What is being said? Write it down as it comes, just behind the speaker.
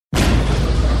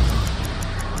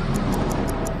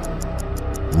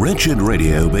Wretched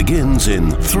Radio begins in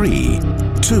 3,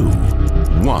 2,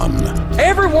 1.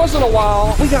 Every once in a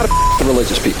while, we got to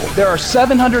religious people. There are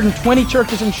 720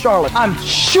 churches in Charlotte. I'm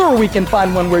sure we can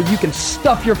find one where you can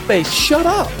stuff your face. Shut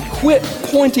up. Quit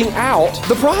pointing out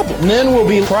the problem. Men will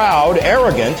be proud,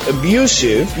 arrogant,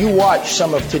 abusive. You watch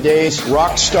some of today's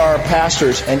rock star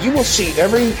pastors, and you will see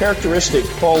every characteristic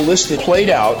Paul listed played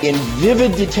out in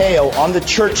vivid detail on the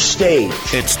church stage.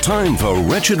 It's time for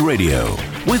Wretched Radio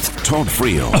with Todd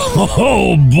Friel.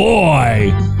 Oh,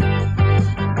 boy.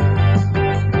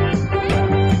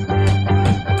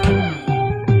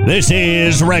 This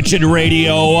is Wretched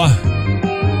Radio,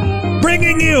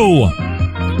 bringing you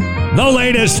the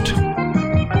latest.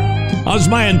 How's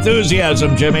my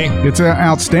enthusiasm, Jimmy? It's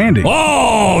outstanding.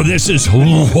 Oh, this is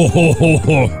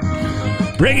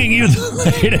bringing you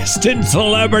the latest in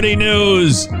celebrity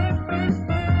news.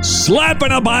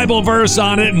 Slapping a Bible verse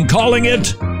on it and calling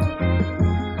it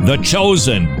The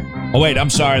Chosen. Oh, wait, I'm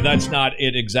sorry. That's not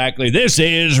it exactly. This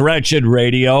is Wretched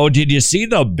Radio. Did you see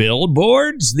the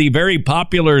billboards? The very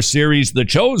popular series, The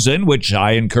Chosen, which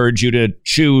I encourage you to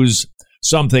choose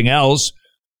something else,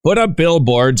 put up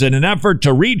billboards in an effort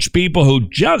to reach people who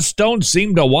just don't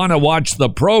seem to want to watch the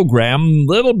program.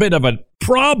 Little bit of a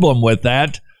problem with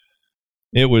that.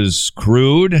 It was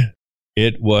crude.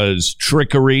 It was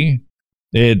trickery.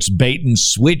 It's bait and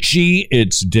switchy,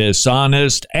 it's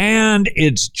dishonest, and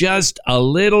it's just a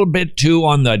little bit too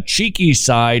on the cheeky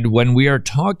side when we are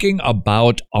talking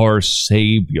about our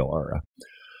Savior.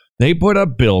 They put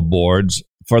up billboards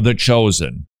for The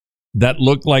Chosen that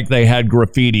looked like they had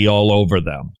graffiti all over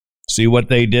them. See what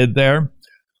they did there?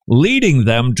 Leading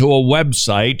them to a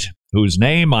website whose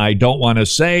name I don't want to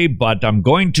say, but I'm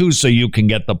going to so you can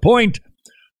get the point.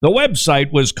 The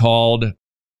website was called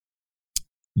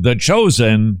The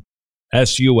Chosen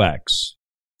SUX.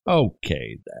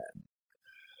 Okay,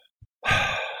 then.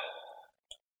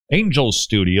 Angel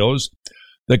Studios,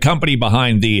 the company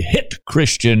behind the hit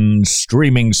Christian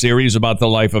streaming series about the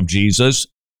life of Jesus.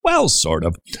 Well, sort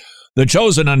of. The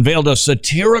Chosen unveiled a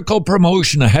satirical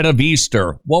promotion ahead of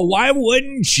Easter. Well, why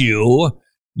wouldn't you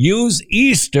use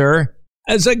Easter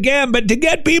as a gambit to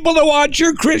get people to watch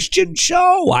your Christian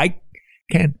show? I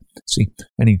can't see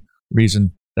any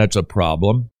reason that's a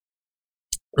problem.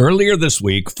 Earlier this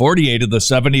week, 48 of the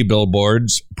 70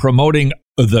 billboards promoting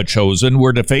The Chosen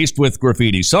were defaced with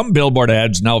graffiti. Some billboard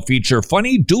ads now feature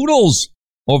funny doodles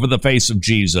over the face of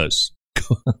Jesus.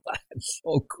 That's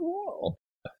so cool.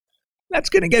 That's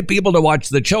going to get people to watch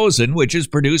The Chosen, which is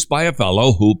produced by a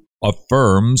fellow who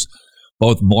affirms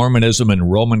both Mormonism and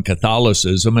Roman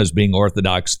Catholicism as being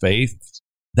Orthodox faiths.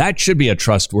 That should be a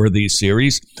trustworthy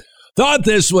series. Thought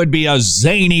this would be a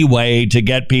zany way to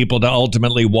get people to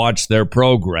ultimately watch their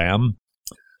program.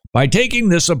 By taking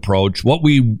this approach, what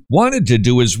we wanted to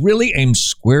do is really aim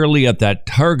squarely at that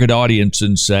target audience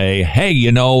and say, hey,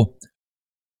 you know,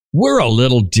 we're a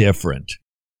little different.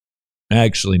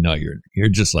 Actually, no, you're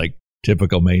just like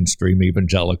typical mainstream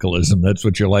evangelicalism. That's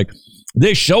what you're like.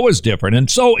 This show is different.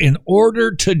 And so in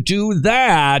order to do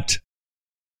that,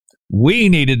 we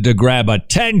needed to grab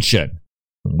attention.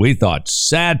 We thought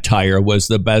satire was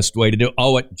the best way to do.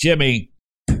 Oh, Jimmy,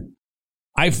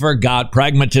 I forgot.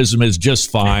 Pragmatism is just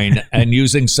fine. And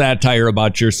using satire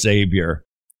about your Savior.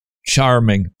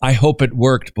 Charming. I hope it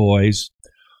worked, boys.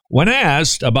 When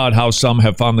asked about how some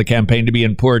have found the campaign to be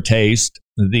in poor taste,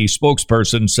 the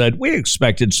spokesperson said, we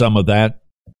expected some of that.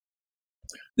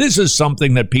 This is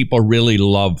something that people really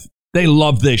love. They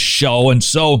love this show. And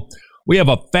so we have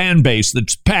a fan base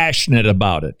that's passionate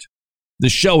about it. The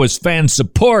show is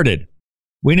fan-supported.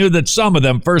 We knew that some of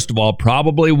them, first of all,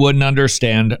 probably wouldn't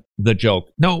understand the joke.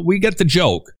 No, we get the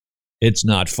joke. It's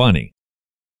not funny.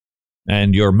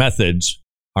 And your methods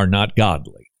are not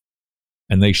godly.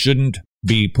 And they shouldn't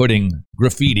be putting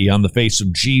graffiti on the face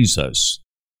of Jesus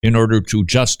in order to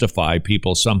justify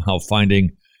people somehow finding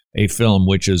a film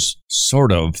which is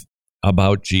sort of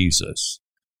about Jesus.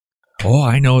 Oh,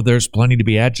 I know there's plenty to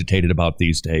be agitated about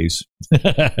these days.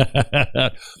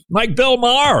 Like Bill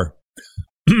Maher,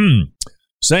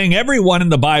 saying everyone in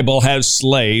the Bible has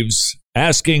slaves,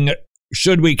 asking,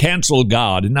 should we cancel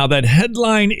God? Now that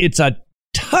headline, it's a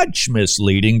touch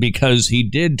misleading because he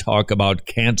did talk about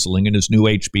canceling in his new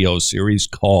HBO series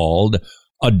called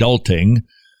Adulting,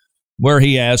 where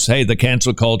he asks, hey, the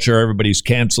cancel culture, everybody's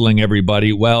canceling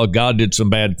everybody. Well, God did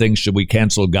some bad things. Should we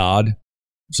cancel God?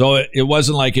 So it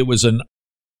wasn't like it was an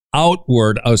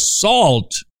outward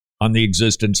assault on the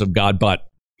existence of God. But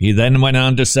he then went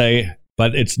on to say,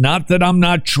 but it's not that I'm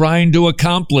not trying to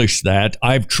accomplish that.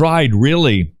 I've tried,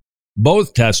 really.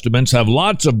 Both testaments have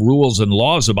lots of rules and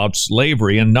laws about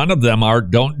slavery, and none of them are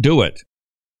don't do it.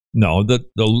 No, the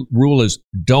rule is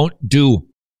don't do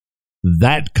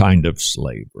that kind of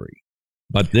slavery.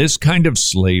 But this kind of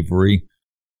slavery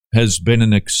has been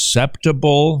an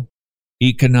acceptable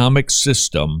economic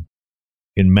system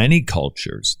in many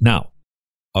cultures. Now,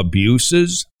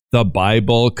 abuses, the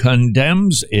Bible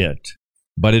condemns it,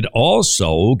 but it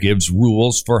also gives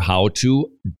rules for how to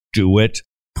do it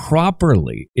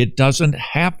properly. It doesn't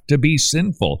have to be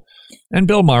sinful. And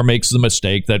Bill Maher makes the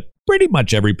mistake that pretty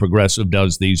much every progressive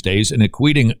does these days in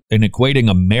equating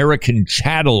American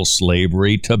chattel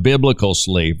slavery to biblical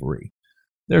slavery.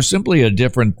 They're simply a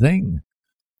different thing.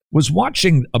 Was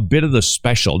watching a bit of the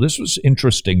special. This was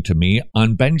interesting to me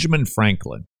on Benjamin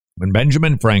Franklin. When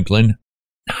Benjamin Franklin,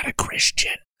 not a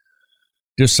Christian,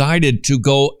 decided to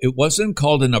go, it wasn't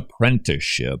called an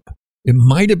apprenticeship. It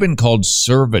might have been called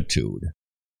servitude,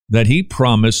 that he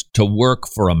promised to work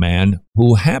for a man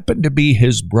who happened to be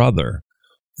his brother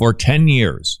for 10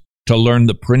 years to learn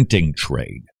the printing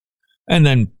trade and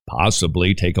then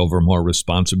possibly take over more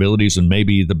responsibilities and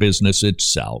maybe the business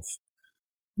itself.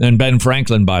 And Ben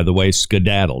Franklin, by the way,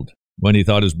 skedaddled when he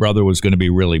thought his brother was going to be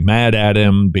really mad at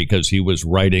him because he was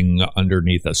writing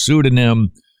underneath a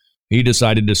pseudonym. He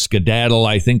decided to skedaddle.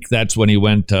 I think that's when he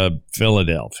went to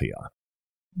Philadelphia.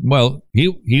 Well,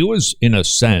 he was, in a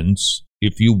sense,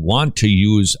 if you want to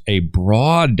use a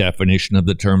broad definition of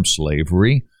the term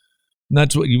slavery,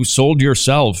 that's what you sold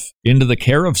yourself into the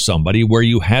care of somebody where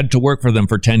you had to work for them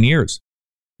for 10 years.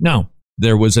 Now,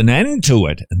 there was an end to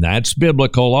it, and that's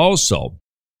biblical also.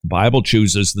 The Bible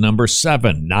chooses the number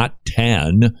 7, not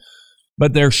 10,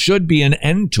 but there should be an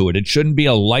end to it. It shouldn't be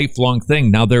a lifelong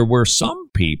thing. Now, there were some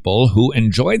people who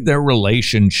enjoyed their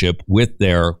relationship with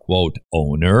their, quote,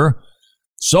 owner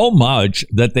so much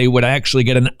that they would actually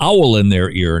get an owl in their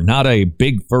ear, not a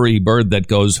big furry bird that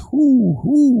goes, hoo,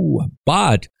 hoo,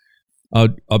 but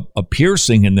a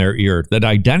piercing in their ear that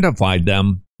identified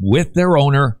them with their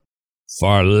owner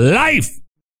for life.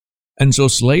 And so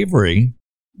slavery,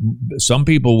 some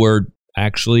people were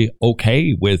actually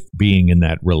okay with being in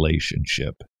that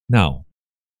relationship. Now,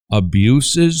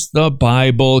 abuses the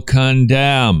Bible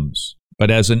condemns, but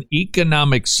as an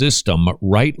economic system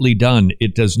rightly done,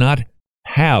 it does not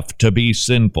have to be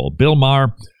sinful. Bill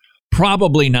Maher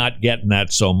probably not getting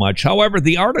that so much. However,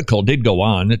 the article did go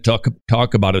on to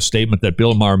talk about a statement that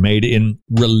Bill Maher made in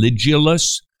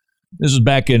Religulous. This is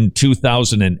back in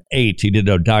 2008. He did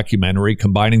a documentary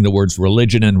combining the words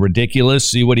religion and ridiculous.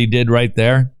 See what he did right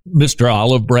there? Mr.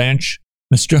 Olive Branch.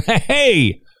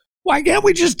 Hey, why can't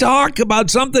we just talk about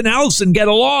something else and get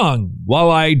along while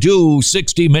I do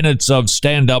 60 minutes of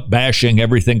stand-up bashing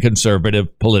everything conservative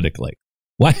politically?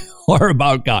 What? Or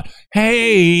about God?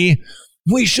 Hey,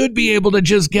 we should be able to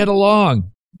just get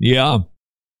along. Yeah.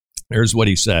 Here's what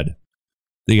he said.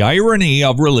 The irony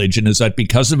of religion is that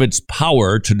because of its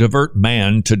power to divert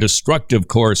man to destructive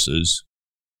courses,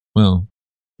 well,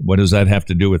 what does that have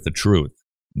to do with the truth?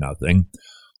 Nothing.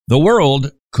 The world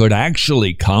could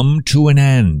actually come to an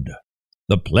end.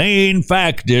 The plain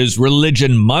fact is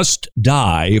religion must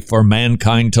die for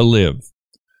mankind to live.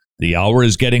 The hour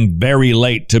is getting very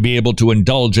late to be able to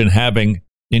indulge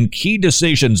in key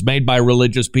decisions made by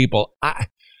religious people.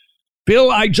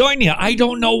 Bill, I join you. I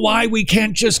don't know why we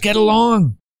can't just get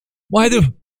along. Why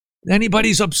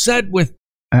anybody's upset with...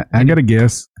 I got a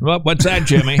guess. What's that,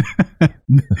 Jimmy?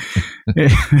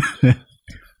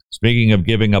 Speaking of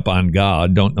giving up on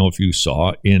God, don't know if you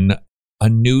saw in a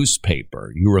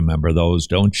newspaper. You remember those,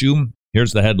 don't you?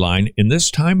 Here's the headline. In this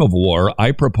time of war,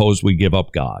 I propose we give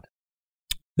up God.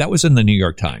 That was in the New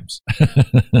York Times.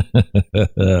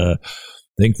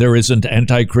 Think there isn't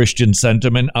anti-Christian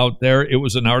sentiment out there? It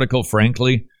was an article,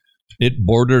 frankly, it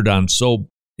bordered on so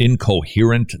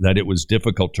incoherent that it was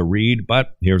difficult to read, but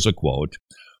here's a quote.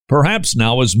 Perhaps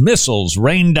now as missiles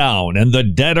rain down and the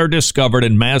dead are discovered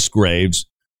in mass graves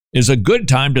is a good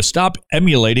time to stop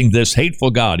emulating this hateful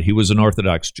God. He was an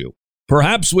Orthodox Jew.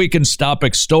 Perhaps we can stop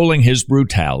extolling his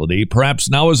brutality. Perhaps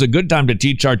now is a good time to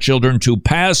teach our children to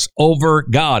pass over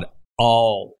God.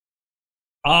 Oh,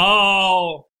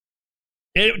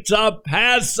 it's a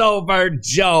Passover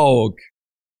joke.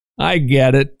 I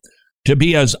get it. To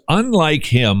be as unlike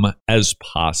him as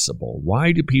possible.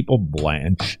 Why do people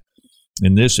blanch,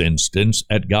 in this instance,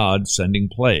 at God sending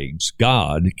plagues,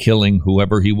 God killing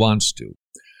whoever he wants to?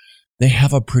 They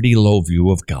have a pretty low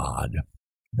view of God.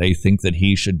 They think that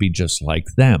he should be just like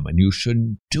them, and you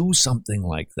shouldn't do something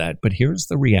like that. But here's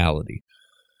the reality.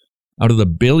 Out of the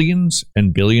billions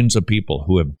and billions of people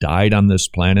who have died on this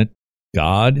planet,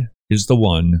 God is the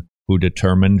one who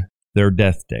determined their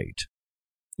death date.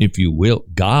 If you will,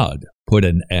 God put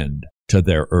an end to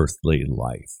their earthly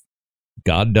life.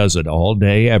 God does it all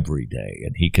day, every day,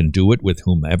 and he can do it with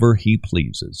whomever he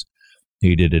pleases.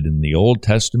 He did it in the Old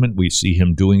Testament. We see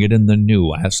him doing it in the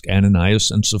New. Ask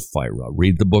Ananias and Sapphira.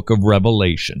 Read the book of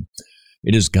Revelation.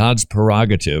 It is God's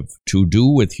prerogative to do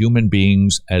with human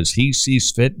beings as he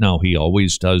sees fit. Now, he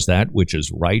always does that which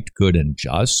is right, good, and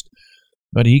just.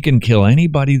 But he can kill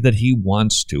anybody that he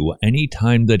wants to,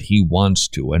 anytime that he wants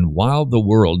to. And while the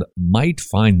world might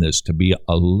find this to be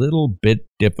a little bit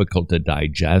difficult to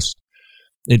digest,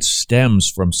 it stems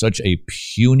from such a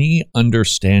puny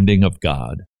understanding of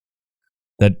God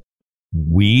that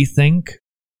we think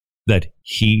that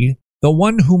he, the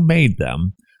one who made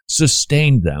them,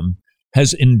 sustained them,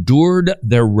 has endured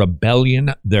their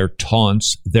rebellion, their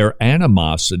taunts, their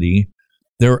animosity,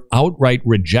 their outright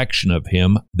rejection of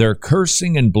him, their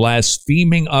cursing and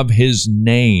blaspheming of his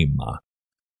name.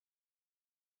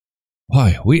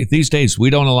 Why, these days we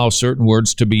don't allow certain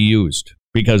words to be used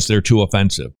because they're too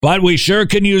offensive. But we sure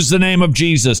can use the name of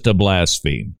Jesus to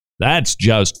blaspheme. That's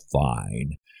just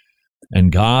fine.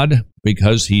 And God,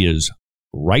 because he is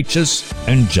righteous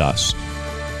and just,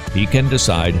 he can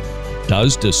decide,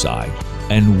 does decide,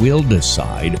 and will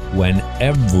decide when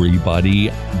everybody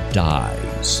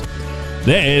dies.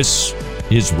 This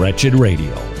is Wretched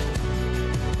Radio.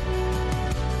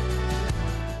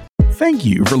 Thank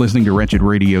you for listening to Wretched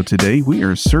Radio today. We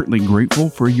are certainly grateful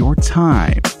for your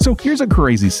time. So here's a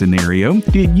crazy scenario.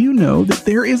 Did you know that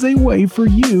there is a way for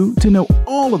you to know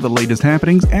all of the latest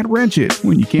happenings at Wretched?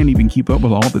 When you can't even keep up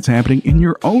with all that's happening in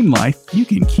your own life, you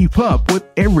can keep up with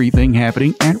everything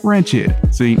happening at Wretched.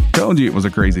 See, told you it was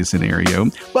a crazy scenario,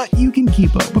 but you can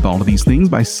keep up with all of these things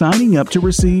by signing up to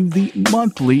receive the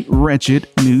monthly Wretched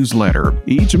newsletter.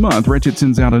 Each month, Wretched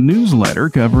sends out a newsletter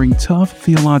covering tough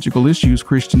theological issues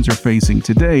Christians are facing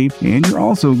today, and you're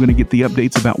also going to get the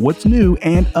updates about what's new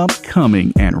and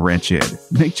upcoming at Wretched.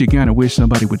 Makes you kind of wish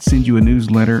somebody would send you a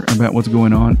newsletter about what's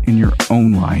going on in your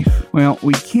own life. Well,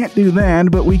 we can't do that,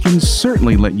 but we can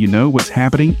certainly let you know what's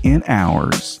happening in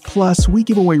ours. Plus, we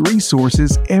give away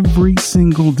resources every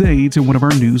single day to one of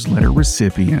our newsletter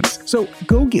recipients. So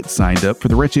go get signed up for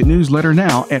the Wretched newsletter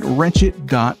now at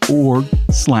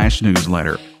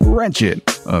wretched.org/newsletter. Wretched.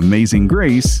 Amazing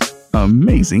grace.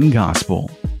 Amazing gospel.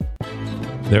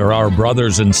 There are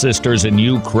brothers and sisters in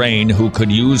Ukraine who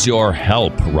could use your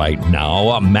help right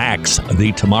now. Max,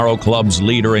 the Tomorrow Club's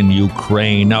leader in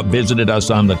Ukraine, visited us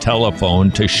on the telephone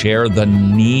to share the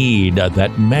need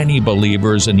that many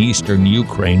believers in eastern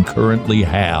Ukraine currently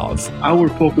have. Our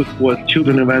focus was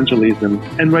children evangelism,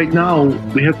 and right now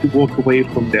we have to walk away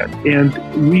from that and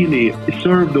really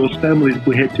serve those families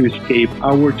who had to escape.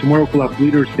 Our Tomorrow Club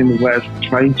leaders in the West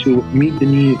trying to meet the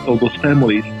needs of those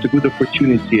families. It's a good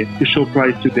opportunity to show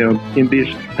Christ to them in this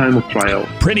time of trial.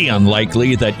 Pretty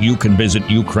unlikely that you can visit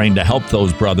Ukraine to help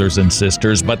those brothers and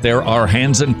sisters, but there are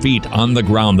hands and feet on the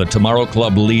ground, the Tomorrow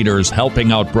Club leaders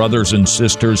helping out brothers and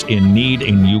sisters in need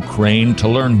in Ukraine. To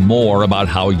learn more about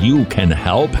how you can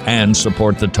help and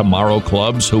support the Tomorrow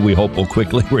Clubs, who we hope will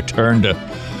quickly return to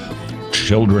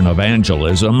children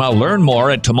evangelism, learn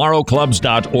more at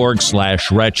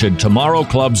tomorrowclubs.org/wretched,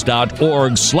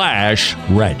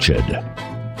 tomorrowclubs.org/wretched.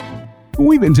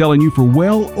 We've been telling you for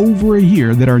well over a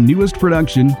year that our newest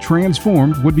production,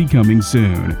 Transformed, would be coming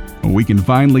soon. We can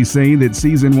finally say that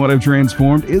Season 1 of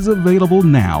Transformed is available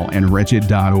now at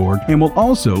wretched.org and will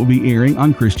also be airing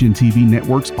on Christian TV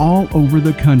networks all over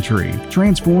the country.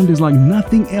 Transformed is like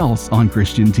nothing else on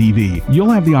Christian TV. You'll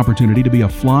have the opportunity to be a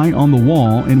fly on the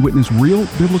wall and witness real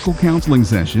biblical counseling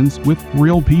sessions with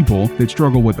real people that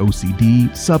struggle with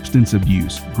OCD, substance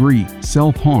abuse, grief,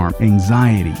 self-harm,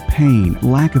 anxiety, pain,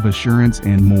 lack of assurance,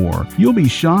 and more. You'll be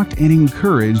shocked and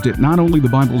encouraged at not only the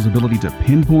Bible's ability to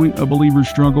pinpoint a believer's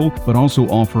struggle, but also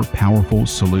offer powerful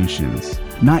solutions.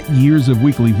 Not years of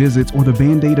weekly visits or the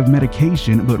band-aid of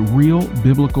medication, but real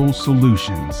biblical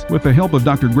solutions. With the help of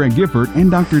Dr. Greg Gifford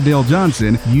and Dr. Dale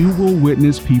Johnson, you will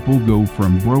witness people go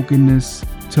from brokenness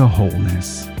to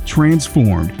wholeness.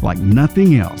 Transformed like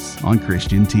nothing else on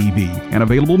Christian TV. And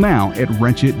available now at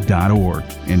wretched.org.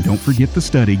 And don't forget the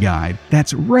study guide.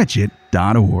 That's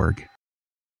wretched.org.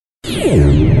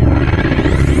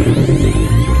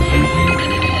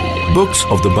 Books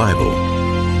of the Bible.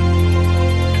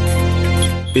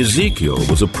 Ezekiel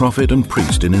was a prophet and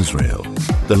priest in Israel.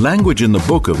 The language in the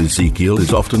book of Ezekiel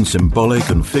is often symbolic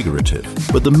and figurative,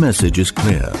 but the message is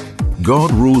clear.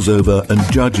 God rules over and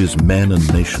judges men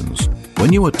and nations.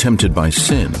 When you are tempted by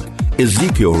sin,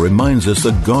 Ezekiel reminds us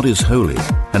that God is holy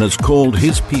and has called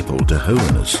his people to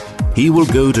holiness. He will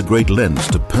go to great lengths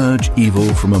to purge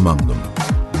evil from among them.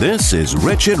 This is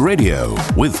Wretched Radio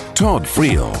with Todd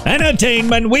Friel.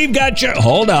 Entertainment, we've got your...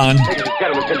 Hold on.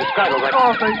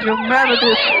 Oh, for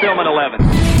humanity. Film at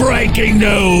 11. Breaking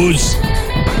news.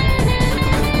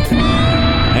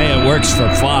 Hey, it works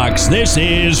for Fox. This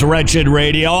is Wretched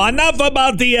Radio. Enough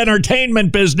about the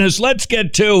entertainment business. Let's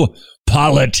get to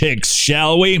politics,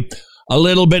 shall we? A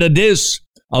little bit of this,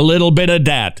 a little bit of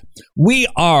that. We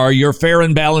are your fair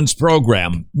and balanced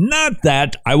program. Not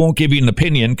that I won't give you an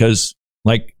opinion, because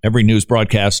like every news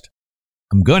broadcast,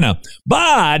 I'm gonna.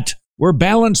 But we're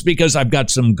balanced because I've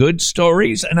got some good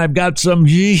stories and I've got some,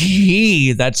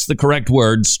 that's the correct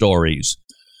word, stories.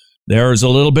 There's a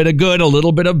little bit of good, a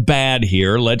little bit of bad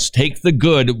here. Let's take the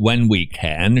good when we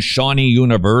can. Shawnee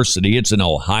University, it's in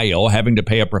Ohio, having to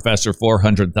pay a professor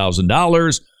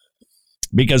 $400,000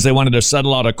 because they wanted to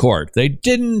settle out of court. They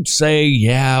didn't say,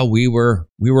 yeah, we were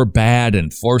bad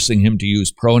and forcing him to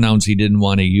use pronouns he didn't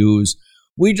want to use.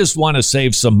 We just want to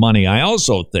save some money. I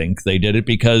also think they did it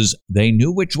because they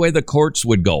knew which way the courts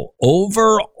would go.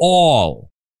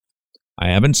 Overall, I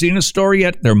haven't seen a story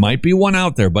yet. There might be one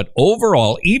out there. But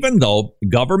overall, even though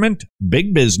government,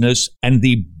 big business, and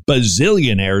the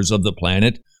bazillionaires of the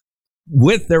planet,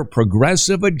 with their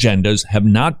progressive agendas, have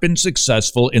not been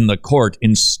successful in the court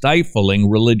in stifling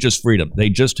religious freedom. They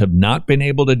just have not been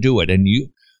able to do it. And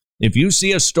if you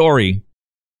see a story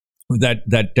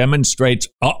that demonstrates,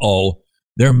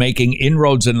 they're making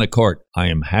inroads in the court, I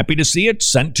am happy to see it.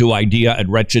 Sent to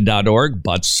idea@wretched.org.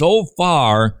 But so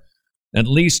far, at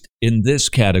least in this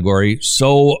category,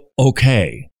 so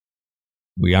okay.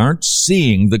 We aren't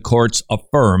seeing the courts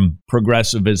affirm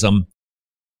progressivism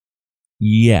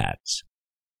yet.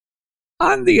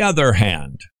 On the other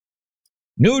hand,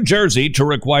 New Jersey to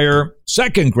require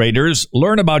second graders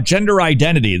learn about gender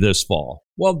identity this fall.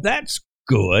 Well, that's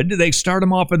good. They start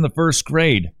them off in the first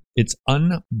grade. It's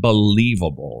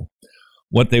unbelievable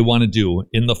what they want to do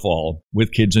in the fall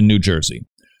with kids in New Jersey.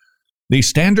 The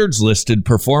standards listed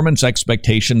performance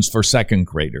expectations for second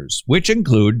graders, which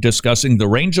include discussing the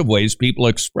range of ways people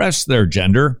express their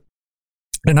gender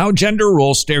and how gender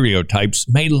role stereotypes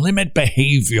may limit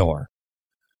behavior.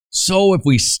 So if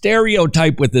we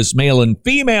stereotype with this male and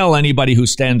female, anybody who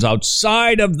stands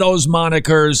outside of those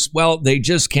monikers, well, they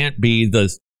just can't be the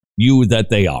you that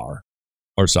they are,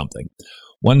 or something.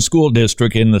 One school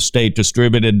district in the state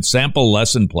distributed sample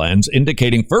lesson plans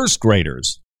indicating first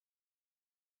graders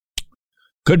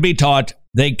could be taught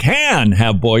they can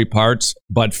have boy parts,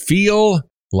 but feel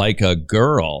like a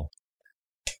girl.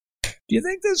 Do you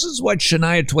think this is what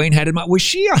Shania Twain had in mind? Was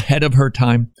she ahead of her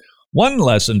time? One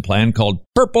lesson plan called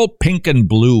Purple, Pink, and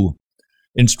Blue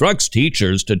instructs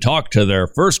teachers to talk to their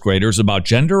first graders about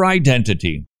gender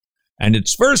identity. And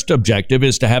its first objective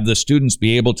is to have the students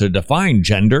be able to define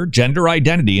gender, gender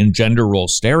identity, and gender role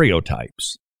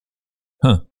stereotypes.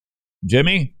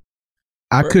 Jimmy?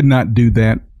 I could not do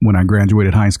that when I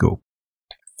graduated high school.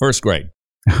 First grade.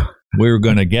 We were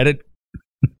going to get it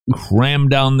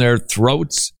crammed down their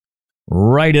throats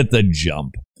right at the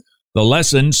jump. The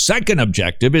lesson's second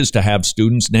objective is to have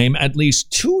students name at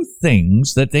least 2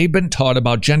 things that they've been taught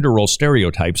about gender role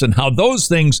stereotypes and how those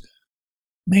things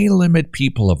may limit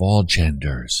people of all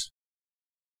genders.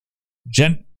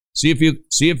 See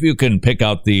if you can pick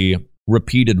out the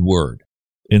repeated word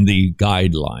in the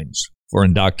guidelines for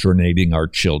indoctrinating our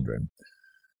children.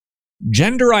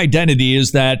 Gender identity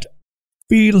is that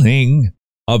feeling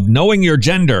of knowing your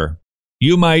gender.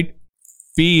 You might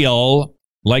feel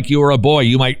like you were a boy.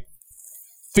 You might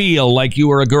feel like you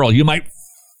were a girl. You might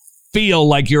feel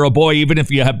like you're a boy, even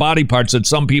if you have body parts that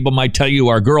some people might tell you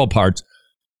are girl parts.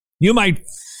 You might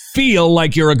feel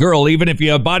like you're a girl, even if you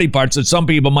have body parts that some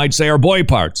people might say are boy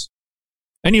parts.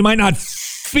 And you might not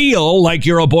feel like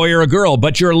you're a boy or a girl,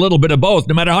 but you're a little bit of both.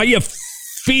 No matter how you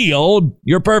feel,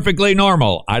 you're perfectly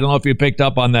normal. I don't know if you picked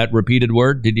up on that repeated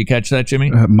word. Did you catch that,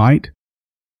 Jimmy? Might.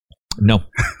 No.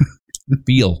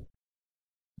 Feel.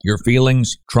 Your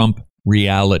feelings trump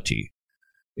reality.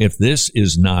 If this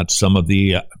is not some of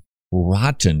the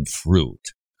rotten fruit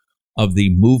of the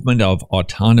movement of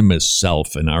autonomous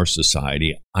self in our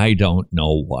society, I don't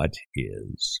know what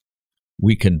is.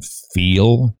 We can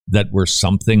feel that we're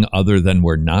something other than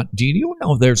we're not. Do you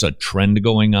know there's a trend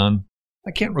going on?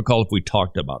 I can't recall if we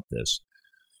talked about this.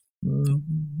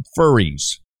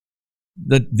 Furries.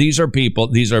 These are people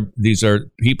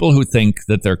who think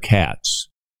that they're cats.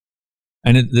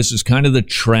 And this is kind of the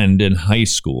trend in high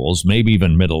schools, maybe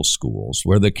even middle schools,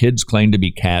 where the kids claim to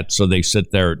be cats, so they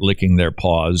sit there licking their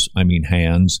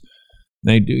hands.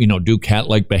 They do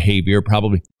cat-like behavior,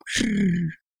 probably.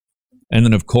 And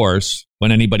then, of course,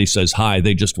 when anybody says hi,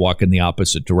 they just walk in the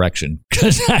opposite direction,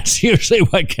 because that's usually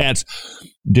what cats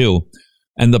do.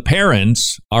 And the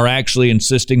parents are actually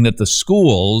insisting that the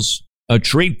schools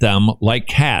treat them like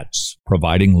cats,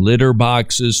 providing litter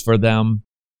boxes for them.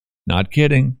 Not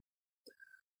kidding.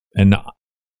 And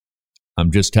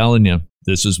I'm just telling you,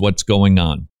 this is what's going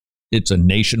on. It's a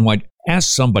nationwide.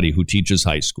 Ask somebody who teaches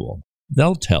high school.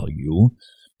 They'll tell you.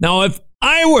 Now, if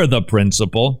I were the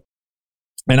principal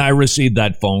and I received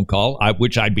that phone call,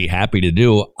 which I'd be happy to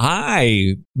do,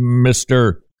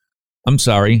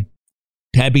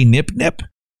 Tabby Nip Nip?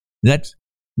 That's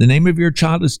the name of your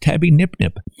child is Tabby Nip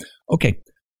Nip. Okay.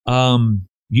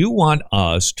 You want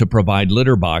us to provide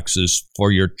litter boxes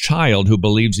for your child who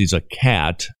believes he's a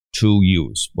cat to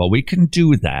use. Well, we can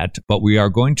do that, but we are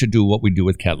going to do what we do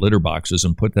with cat litter boxes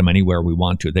and put them anywhere we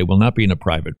want to. They will not be in a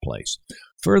private place.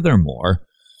 Furthermore,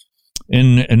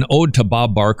 in an ode to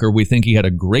Bob Barker, we think he had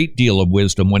a great deal of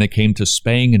wisdom when it came to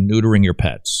spaying and neutering your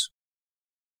pets.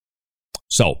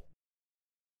 So,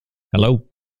 hello?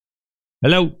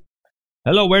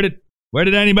 Where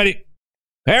did anybody?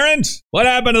 Parents? What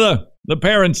happened to the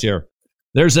parents here?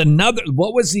 There's another,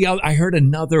 what was the other? I heard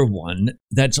another one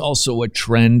that's also a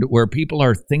trend where people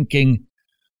are thinking,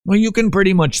 well, you can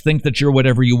pretty much think that you're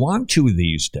whatever you want to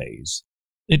these days.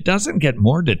 It doesn't get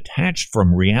more detached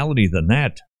from reality than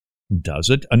that, does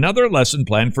it? Another lesson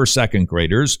plan for second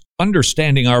graders,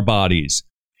 understanding our bodies.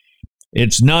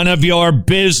 It's none of your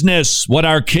business what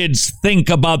our kids think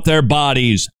about their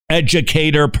bodies,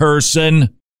 educator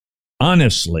person.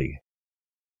 Honestly.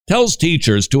 Tells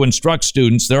teachers to instruct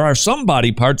students there are some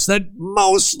body parts that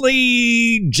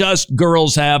mostly just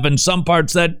girls have and some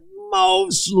parts that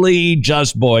mostly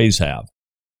just boys have.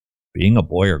 Being a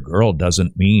boy or girl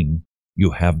doesn't mean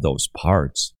you have those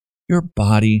parts. Your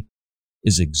body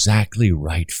is exactly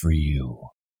right for you.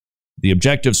 The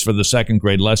objectives for the second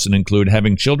grade lesson include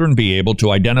having children be able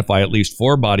to identify at least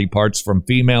 4 body parts from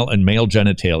female and male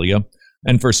genitalia,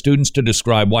 and for students to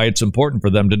describe why it's important for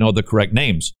them to know the correct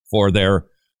names for their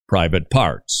private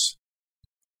parts.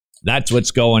 That's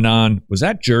what's going on. Was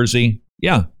that Jersey?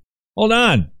 Yeah. Hold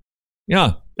on.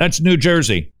 Yeah, that's New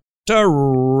Jersey.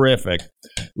 Terrific.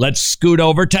 Let's scoot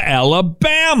over to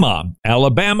Alabama.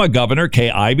 Alabama Governor Kay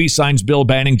Ivey signs bill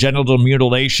banning genital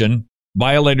mutilation.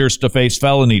 Violators to face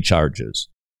felony charges.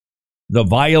 The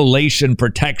Violation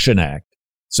Protection Act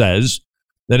says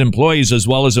that employees as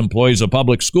well as employees of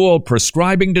public school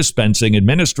prescribing, dispensing,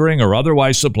 administering, or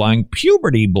otherwise supplying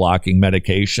puberty-blocking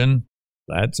medication,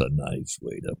 that's a nice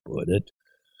way to put it,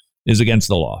 is against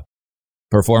the law.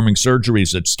 Performing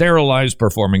surgeries that sterilize,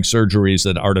 performing surgeries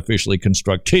that artificially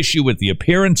construct tissue with the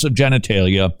appearance of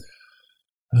genitalia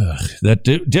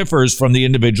that differs from the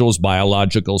individual's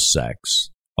biological sex.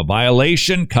 A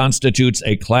violation constitutes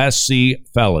a Class C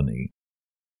felony.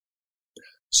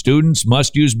 Students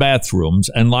must use bathrooms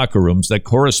and locker rooms that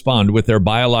correspond with their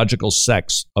biological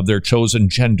sex of their chosen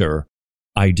gender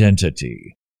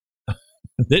identity.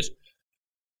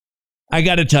 I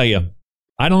got to tell you,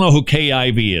 I don't know who Kay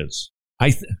Ivey is.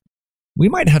 We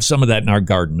might have some of that in our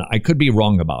garden. I could be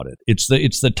wrong about it. It's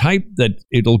the type that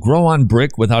it'll grow on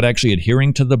brick without actually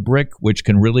adhering to the brick, which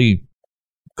can really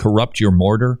corrupt your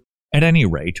mortar. At any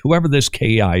rate, whoever this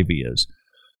Kay Ivey is,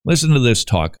 listen to this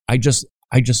talk. I just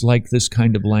like this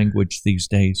kind of language these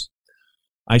days.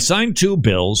 I signed 2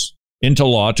 bills into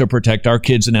law to protect our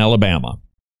kids in Alabama.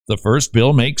 The first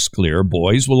bill makes clear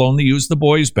boys will only use the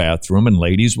boys' bathroom and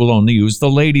ladies will only use the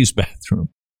ladies' bathroom.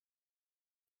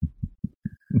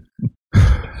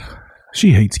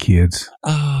 She hates kids.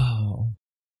 Oh.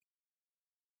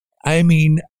 I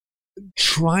mean,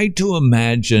 try to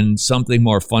imagine something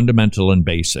more fundamental and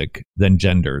basic than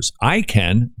genders. I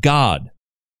can. God.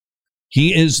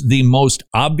 He is the most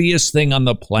obvious thing on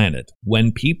the planet.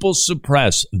 When people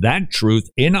suppress that truth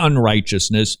in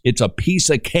unrighteousness, it's a piece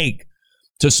of cake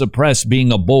to suppress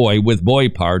being a boy with boy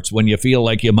parts when you feel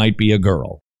like you might be a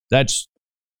girl. It's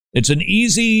an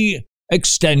easy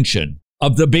extension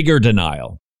of the bigger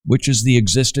denial, which is the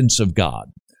existence of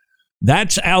God.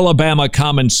 That's Alabama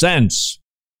common sense.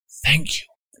 Thank you.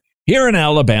 Here in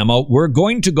Alabama, we're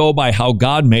going to go by how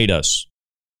God made us.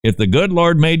 If the good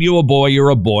Lord made you a boy, you're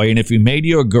a boy. And if he made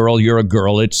you a girl, you're a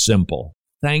girl. It's simple.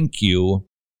 Thank you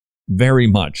very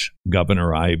much,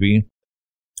 Governor Ivey.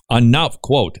 Enough,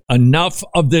 quote, enough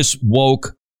of this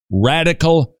woke,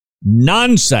 radical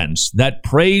nonsense that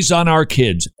preys on our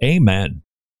kids. Amen.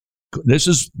 This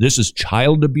is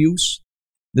child abuse.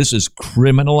 This is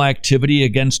criminal activity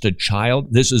against a child.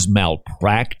 This is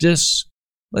malpractice.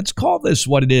 Let's call this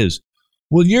what it is.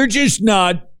 Well, you're just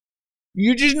not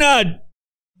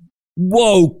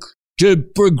woke to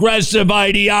progressive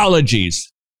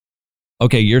ideologies.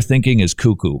 Okay, your thinking is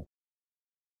cuckoo.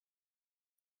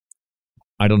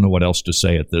 I don't know what else to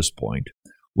say at this point.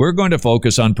 We're going to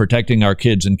focus on protecting our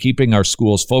kids and keeping our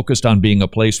schools focused on being a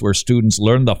place where students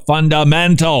learn the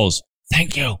fundamentals.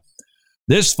 Thank you.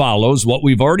 This follows what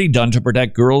we've already done to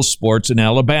protect girls' sports in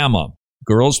Alabama.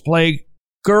 Girls play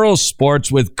girls' sports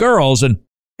with girls, and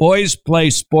boys play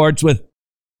sports with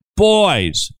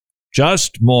boys.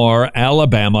 Just more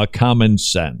Alabama common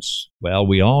sense. Well,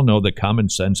 we all know that common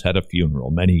sense had a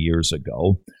funeral many years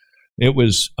ago. It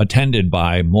was attended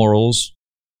by morals,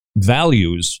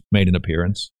 values made an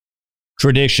appearance,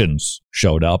 traditions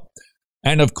showed up,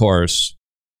 and of course,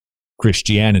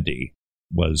 Christianity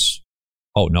was,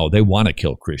 oh no, they want to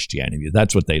kill Christianity.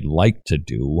 That's what they'd like to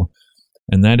do.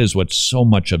 And that is what so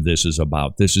much of this is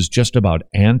about. This is just about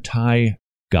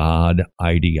anti-God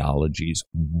ideologies,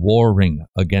 warring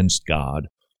against God,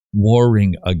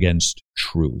 warring against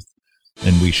truth.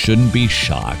 And we shouldn't be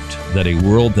shocked that a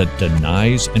world that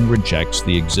denies and rejects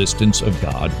the existence of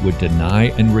God would deny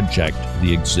and reject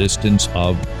the existence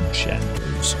of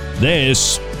genders.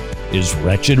 This is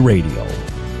Wretched Radio.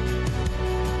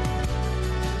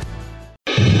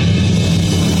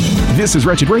 This is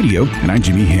Wretched Radio, and I'm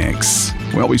Jimmy Hicks.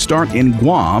 Well, we start in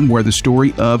Guam, where the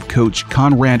story of Coach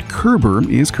Conrad Kerber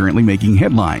is currently making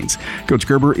headlines. Coach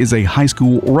Kerber is a high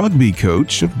school rugby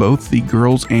coach of both the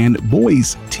girls and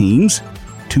boys teams,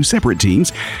 two separate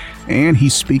teams, and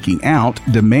he's speaking out,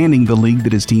 demanding the league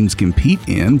that his teams compete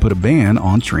in put a ban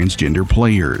on transgender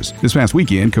players. This past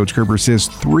weekend, Coach Kerber says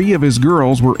 3 of his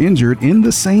girls were injured in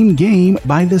the same game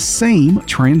by the same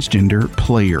transgender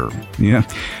player. Yeah,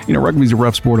 rugby's a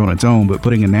rough sport on its own, but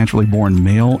putting a naturally born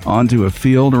male onto a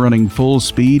field running full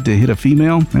speed to hit a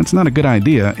female, that's not a good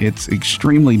idea. It's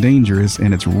extremely dangerous,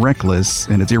 and it's reckless,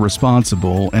 and it's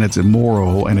irresponsible, and it's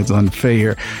immoral, and it's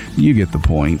unfair. You get the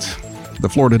point. The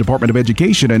Florida Department of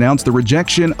Education announced the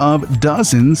rejection of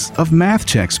dozens of math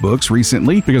textbooks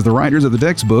recently because the writers of the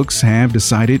textbooks have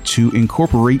decided to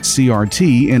incorporate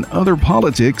CRT and other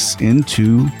politics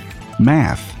into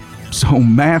math. So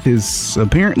math is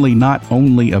apparently not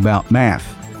only about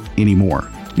math anymore.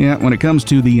 Yeah, when it comes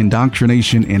to the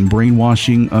indoctrination and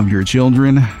brainwashing of your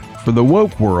children, for the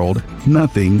woke world,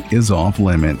 nothing is off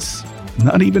limits.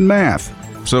 Not even math.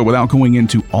 So without going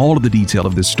into all of the detail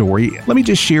of this story, let me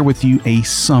just share with you a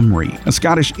summary. A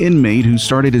Scottish inmate who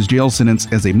started his jail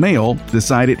sentence as a male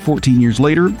decided 14 years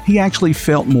later he actually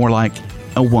felt more like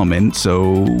a woman,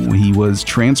 so he was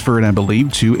transferred, I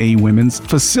believe, to a women's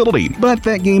facility. But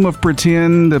that game of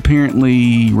pretend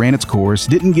apparently ran its course,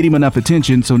 didn't get him enough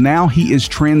attention, so now he is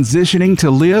transitioning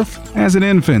to live as an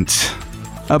infant.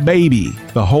 A baby.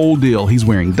 The whole deal. He's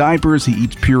wearing diapers, he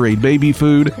eats pureed baby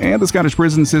food, and the Scottish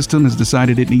prison system has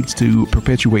decided it needs to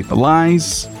perpetuate the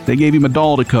lies. They gave him a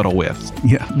doll to cuddle with.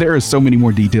 Yeah, there are so many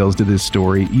more details to this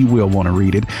story. You will want to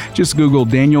read it. Just Google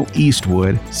Daniel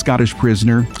Eastwood, Scottish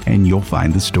prisoner, and you'll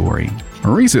find the story.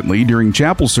 Recently, during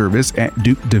chapel service at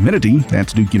Duke Divinity,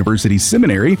 that's Duke University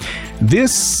Seminary,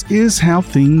 this is how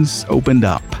things opened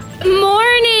up.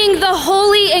 Morning, the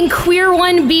holy and queer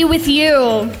one be with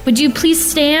you. Would you please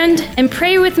stand and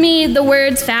pray with me the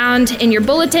words found in your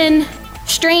bulletin?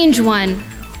 Strange one,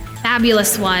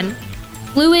 fabulous one,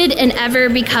 fluid and ever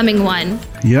becoming one.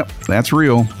 Yep, that's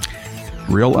real.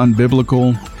 Real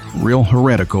unbiblical, real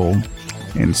heretical,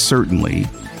 and certainly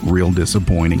real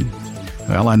disappointing.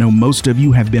 Well, I know most of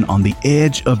you have been on the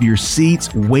edge of your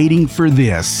seats waiting for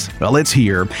this. Well, it's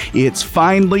here. It's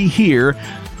finally here.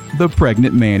 The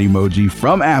pregnant man emoji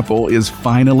from Apple is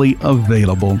finally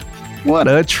available. What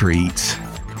a treat.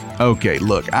 Okay,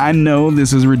 look, I know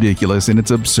this is ridiculous and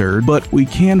it's absurd, but we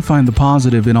can find the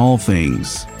positive in all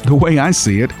things. The way I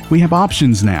see it, we have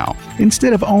options now.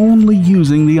 Instead of only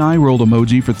using the eye roll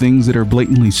emoji for things that are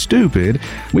blatantly stupid,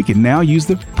 we can now use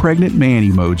the pregnant man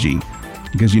emoji.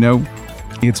 Because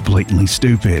it's blatantly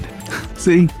stupid.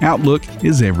 See, Outlook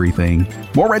is everything.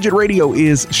 More Wretched Radio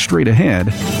is straight ahead.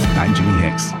 I'm Jimmy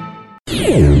Hicks.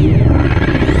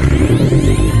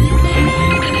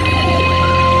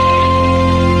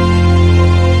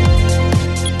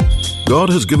 God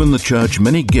has given the church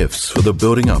many gifts for the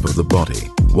building up of the body.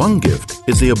 One gift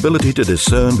is the ability to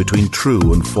discern between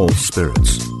true and false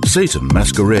spirits. Satan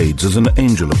masquerades as an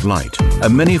angel of light,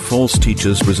 and many false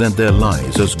teachers present their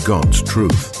lies as God's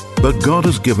truth. But God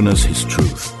has given us His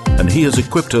truth, and He has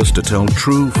equipped us to tell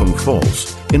true from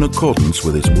false in accordance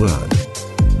with His word.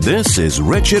 This is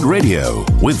Wretched Radio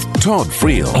with Todd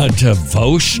Friel. A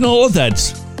devotional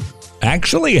that's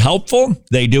actually helpful?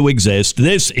 They do exist.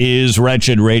 This is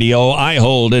Wretched Radio. I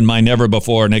hold in my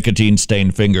never-before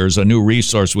nicotine-stained fingers a new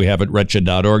resource we have at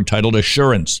wretched.org titled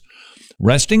Assurance,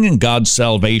 Resting in God's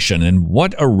Salvation. And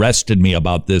what arrested me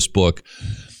about this book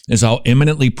is how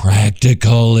eminently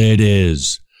practical it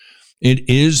is. It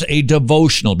is a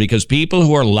devotional because people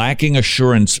who are lacking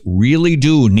assurance really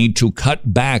do need to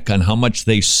cut back on how much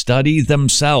they study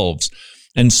themselves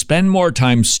and spend more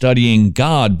time studying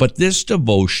God. But this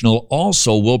devotional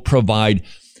also will provide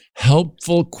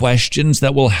helpful questions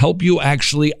that will help you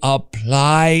actually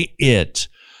apply it.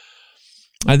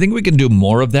 I think we can do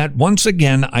more of that. Once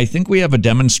again, I think we have a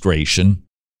demonstration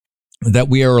that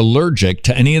we are allergic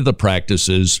to any of the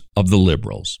practices of the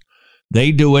liberals.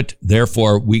 They do it,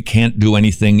 therefore we can't do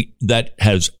anything that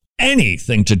has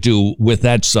anything to do with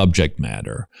that subject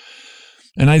matter.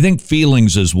 And I think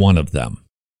feelings is one of them.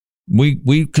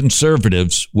 We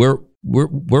conservatives, we're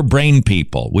brain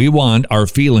people. We want our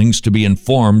feelings to be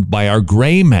informed by our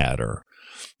gray matter,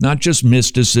 not just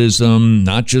mysticism,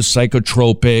 not just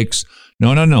psychotropics.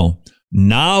 No.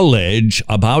 Knowledge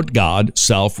about God,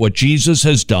 self, what Jesus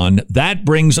has done, that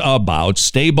brings about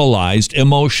stabilized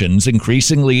emotions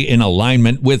increasingly in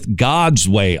alignment with God's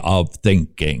way of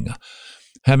thinking.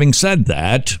 Having said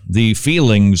that, the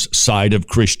feelings side of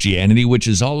Christianity, which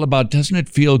is all about, doesn't it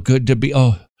feel good to be,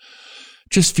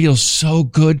 just feels so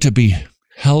good to be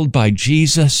held by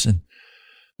Jesus.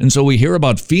 And so we hear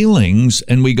about feelings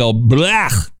and we go, blah,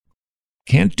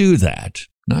 can't do that.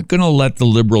 Not going to let the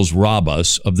liberals rob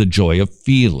us of the joy of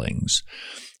feelings.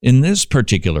 In this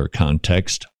particular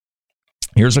context,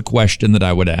 here's a question that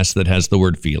I would ask that has the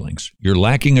word feelings. You're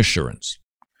lacking assurance.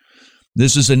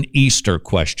 This is an Easter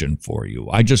question for you.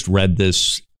 I just read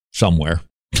this somewhere.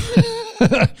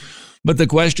 But the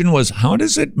question was, how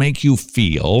does it make you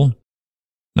feel?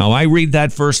 Now, I read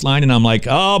that first line and I'm like,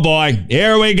 oh boy,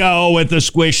 here we go with the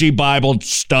squishy Bible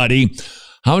study.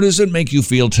 How does it make you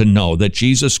feel to know that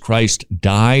Jesus Christ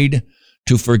died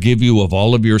to forgive you of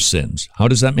all of your sins? How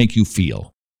does that make you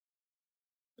feel?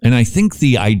 And I think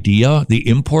the idea, the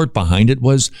import behind it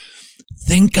was,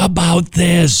 think about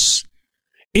this.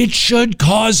 It should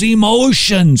cause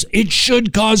emotions. It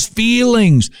should cause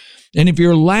feelings. And if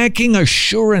you're lacking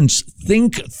assurance,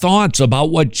 think thoughts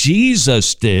about what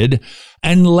Jesus did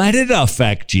and let it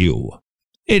affect you.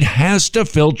 It has to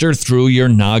filter through your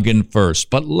noggin first,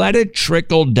 but let it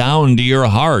trickle down to your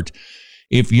heart.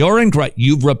 If you're in Christ,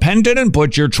 you've repented and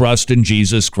put your trust in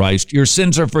Jesus Christ, your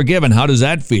sins are forgiven. How does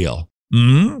that feel?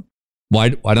 Why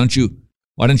don't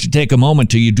you take a moment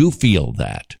till you do feel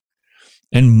that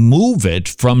and move it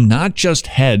from not just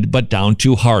head, but down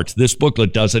to heart? This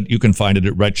booklet does it. You can find it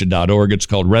at wretched.org. It's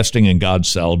called Resting in God's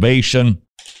Salvation.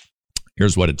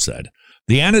 Here's what it said.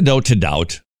 The antidote to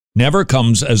doubt never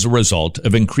comes as a result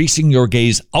of increasing your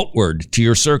gaze outward to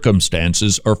your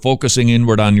circumstances or focusing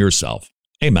inward on yourself.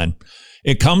 Amen.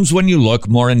 It comes when you look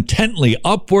more intently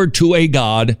upward to a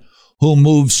God who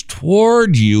moves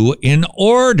toward you in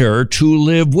order to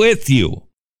live with you.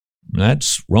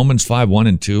 That's Romans 5:1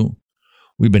 and 2.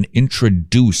 We've been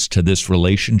introduced to this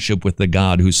relationship with the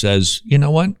God who says, you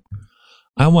know what?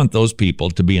 I want those people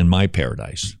to be in my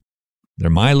paradise. They're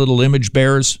my little image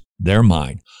bearers. They're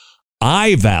mine.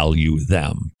 I value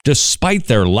them. Despite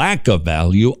their lack of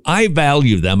value, I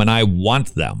value them and I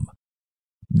want them.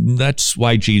 That's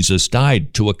why Jesus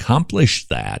died, to accomplish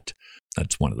that.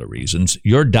 That's one of the reasons.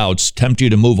 Your doubts tempt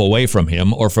you to move away from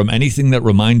him or from anything that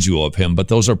reminds you of him, but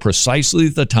those are precisely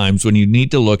the times when you need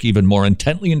to look even more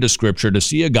intently into Scripture to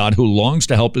see a God who longs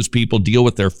to help his people deal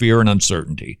with their fear and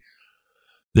uncertainty.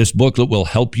 This booklet will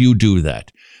help you do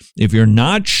that. If you're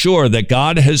not sure that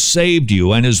God has saved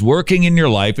you and is working in your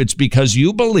life, it's because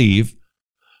you believe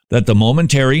that the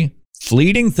momentary,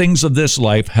 fleeting things of this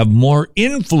life have more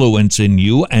influence in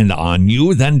you and on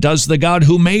you than does the God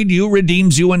who made you,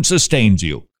 redeems you, and sustains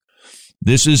you.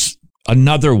 This is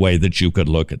another way that you could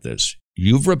look at this.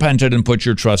 You've repented and put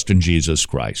your trust in Jesus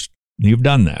Christ. You've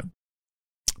done that.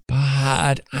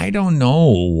 But I don't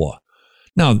know.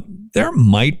 Now, there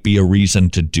might be a reason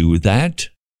to do that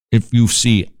if you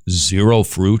see zero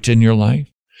fruit in your life,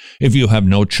 if you have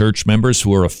no church members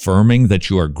who are affirming that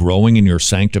you are growing in your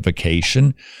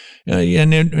sanctification,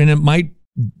 and it might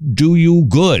do you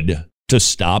good to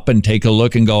stop and take a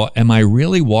look and go, am I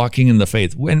really walking in the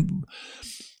faith?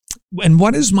 And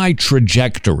what is my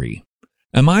trajectory?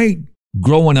 Am I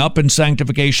growing up in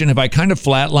sanctification? Have I kind of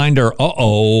flatlined,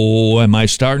 or am I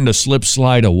starting to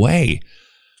slide away?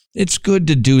 It's good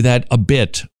to do that a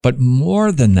bit, but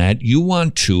more than that, you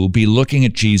want to be looking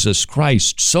at Jesus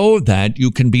Christ so that you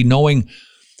can be knowing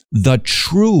the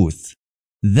truth.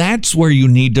 That's where you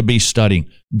need to be studying.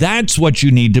 That's what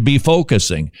you need to be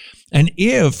focusing. And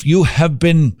if you have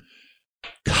been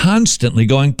constantly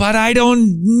going, but I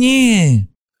don't,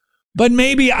 but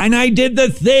maybe, and I did the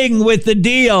thing with the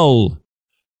deal,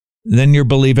 then you're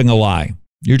believing a lie.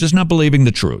 You're just not believing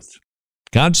the truth.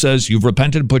 God says, you've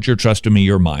repented, put your trust in me,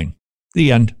 you're mine.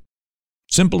 The end.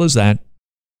 Simple as that.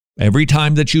 Every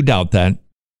time that you doubt that,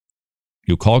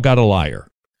 you call God a liar.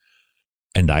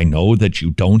 And I know that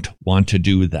you don't want to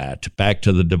do that. Back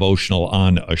to the devotional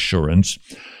on assurance.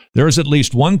 There is at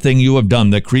least one thing you have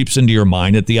done that creeps into your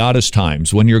mind at the oddest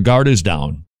times when your guard is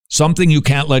down. Something you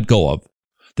can't let go of,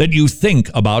 that you think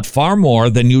about far more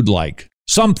than you'd like.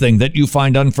 Something that you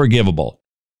find unforgivable.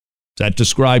 Does that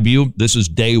describe you? This is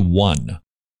day 1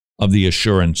 of the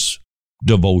Assurance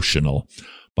Devotional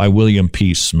by William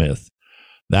P. Smith.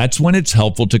 That's when it's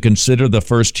helpful to consider the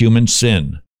first human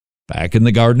sin. Back in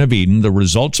the Garden of Eden, the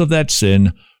results of that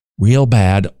sin, real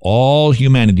bad, all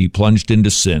humanity plunged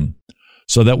into sin,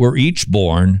 so that we're each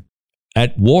born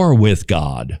at war with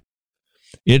God.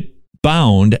 It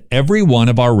bound every one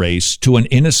of our race to an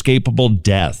inescapable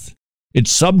death. It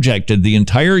subjected the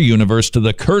entire universe to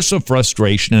the curse of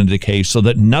frustration and decay so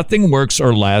that nothing works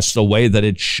or lasts the way that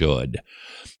it should.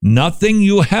 Nothing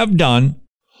you have done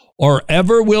or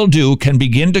ever will do can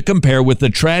begin to compare with the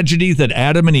tragedy that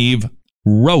Adam and Eve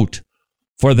wrote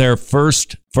for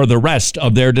the rest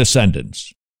of their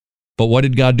descendants. But what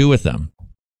did God do with them?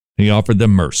 He offered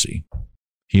them mercy.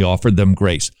 He offered them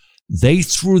grace. They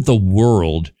threw the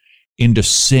world into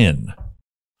sin.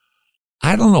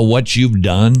 I don't know what you've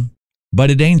done, but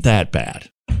it ain't that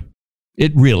bad.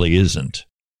 It really isn't.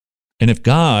 And if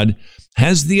God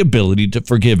has the ability to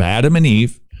forgive Adam and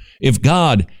Eve, if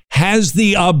God has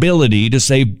the ability to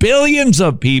save billions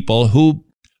of people who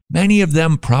many of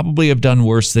them probably have done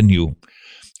worse than you,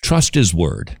 trust his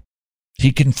word.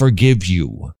 He can forgive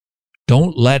you.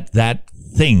 Don't let that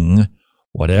thing,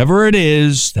 whatever it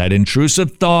is, that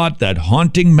intrusive thought, that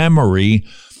haunting memory,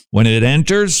 when it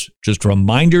enters, just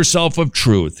remind yourself of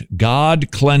truth.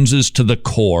 God cleanses to the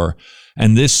core.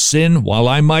 And this sin, while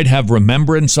I might have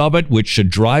remembrance of it, which should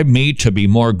drive me to be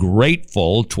more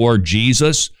grateful toward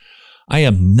Jesus, I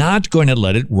am not going to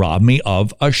let it rob me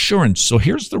of assurance. So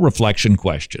here's the reflection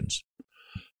questions.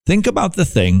 Think about the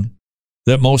thing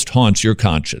that most haunts your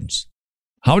conscience.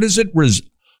 How does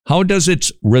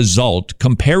its result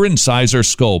compare in size or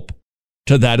scope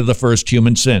to that of the first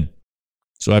human sin?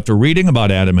 So after reading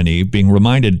about Adam and Eve, being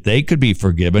reminded they could be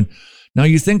forgiven, now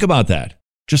you think about that.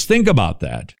 Just think about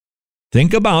that.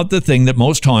 Think about the thing that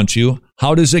most haunts you.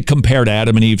 How does it compare to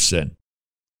Adam and Eve's sin?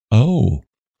 Oh,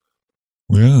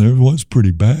 well, it was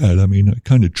pretty bad. I mean, I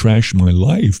kind of trashed my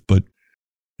life, but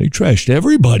they trashed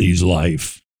everybody's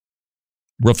life.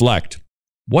 Reflect.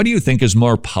 What do you think is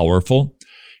more powerful?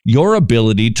 Your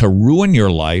ability to ruin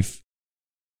your life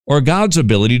or God's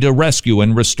ability to rescue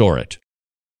and restore it?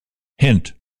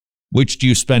 Hint, which do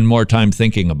you spend more time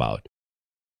thinking about?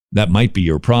 That might be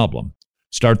your problem.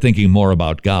 Start thinking more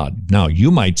about God. Now, you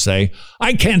might say,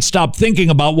 I can't stop thinking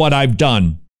about what I've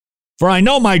done, for I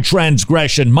know my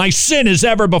transgression, my sin is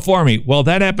ever before me. Well,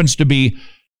 that happens to be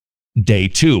day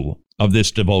 2 of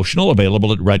this devotional,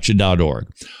 available at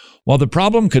wretched.org. While the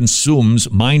problem consumes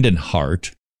mind and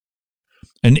heart,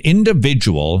 an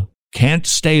individual can't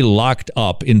stay locked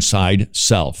up inside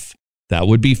self. That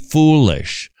would be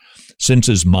foolish. Since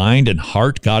his mind and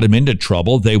heart got him into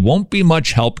trouble, they won't be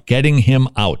much help getting him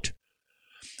out.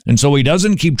 And so he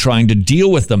doesn't keep trying to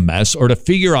deal with the mess or to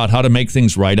figure out how to make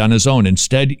things right on his own.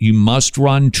 Instead, you must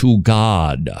run to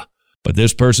God. But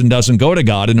this person doesn't go to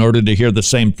God in order to hear the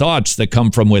same thoughts that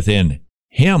come from within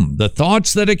him, the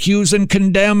thoughts that accuse and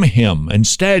condemn him.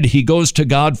 Instead, he goes to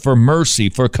God for mercy,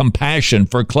 for compassion,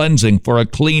 for cleansing, for a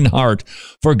clean heart,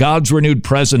 for God's renewed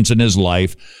presence in his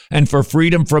life, and for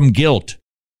freedom from guilt.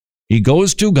 He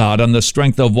goes to God on the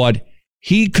strength of what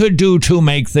he could do to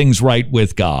make things right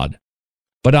with God,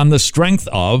 but on the strength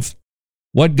of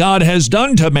what God has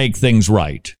done to make things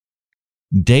right.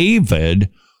 David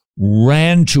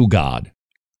ran to God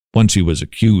once he was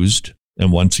accused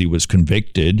and once he was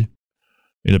convicted.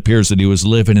 It appears that he was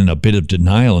living in a bit of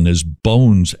denial and his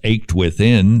bones ached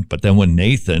within. But then when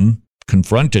Nathan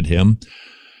confronted him,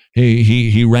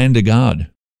 he ran to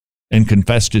God and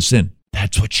confessed his sin.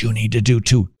 That's what you need to do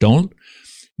too. Don't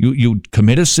you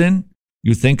commit a sin,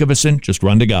 you think of a sin, just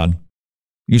run to God.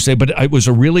 You say, but it was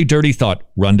a really dirty thought,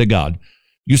 run to God.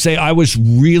 You say, I was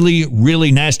really,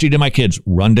 really nasty to my kids,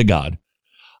 run to God.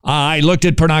 I looked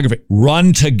at pornography,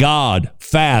 run to God,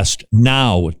 fast,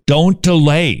 now, don't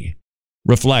delay.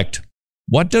 Reflect.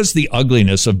 What does the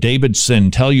ugliness of David's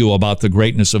sin tell you about the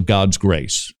greatness of God's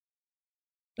grace?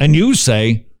 And you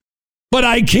say, but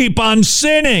I keep on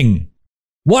sinning.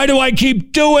 Why do I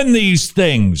keep doing these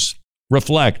things?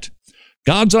 Reflect.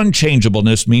 God's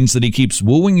unchangeableness means that he keeps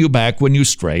wooing you back when you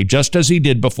stray, just as he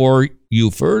did before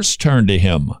you first turned to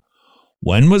him.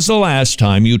 When was the last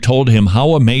time you told him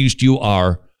how amazed you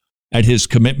are at his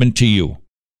commitment to you?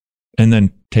 And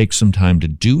then take some time to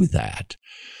do that.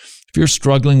 If you're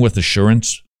struggling with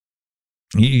assurance,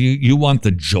 you want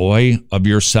the joy of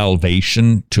your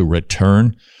salvation to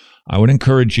return, I would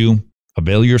encourage you,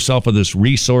 avail yourself of this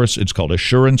resource. It's called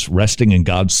Assurance, Resting in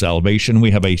God's Salvation.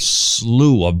 We have a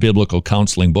slew of biblical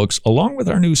counseling books, along with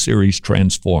our new series,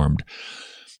 Transformed,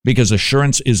 because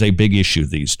assurance is a big issue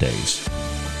these days.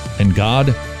 And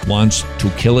God wants to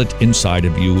kill it inside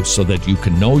of you so that you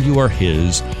can know you are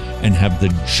His and have the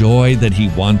joy that He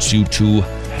wants you to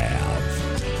have.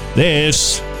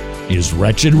 This is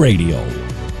Wretched Radio.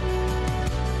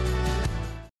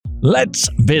 Let's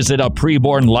visit a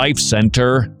preborn life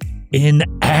center in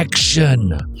action.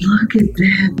 Look at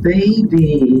that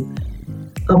baby.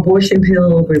 Abortion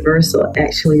pill reversal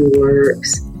actually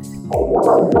works.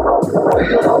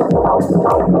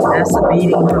 That's a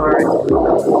beating heart. Oh,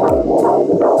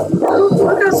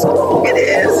 look how strong it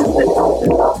is.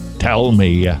 Tell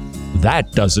me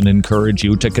that doesn't encourage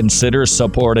you to consider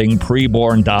supporting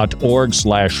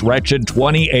preborn.org/wretched.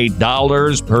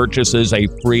 $28 purchases a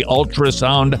free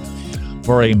ultrasound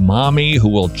for a mommy who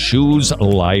will choose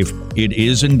life. It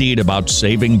is indeed about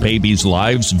saving babies'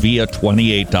 lives via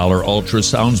 $28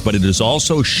 ultrasounds, but it is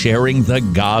also sharing the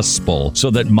gospel so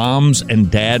that moms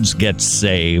and dads get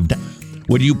saved.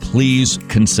 Would you please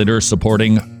consider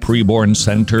supporting preborn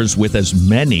centers with as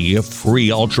many free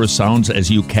ultrasounds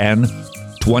as you can?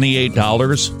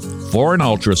 $28 for an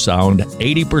ultrasound,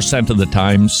 80% of the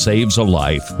time saves a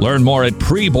life. Learn more at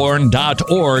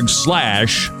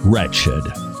preborn.org/wretched.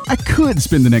 I could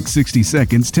spend the next 60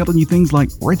 seconds telling you things like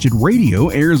Wretched Radio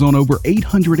airs on over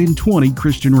 820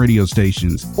 Christian radio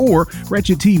stations, or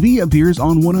Wretched TV appears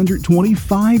on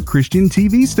 125 Christian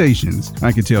TV stations.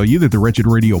 I could tell you that the Wretched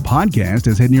Radio podcast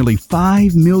has had nearly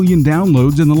 5 million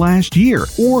downloads in the last year,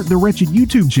 or the Wretched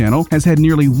YouTube channel has had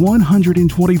nearly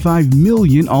 125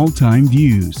 million all-time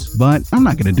views. But I'm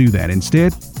not going to do that.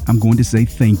 Instead, I'm going to say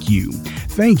thank you.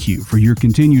 Thank you for your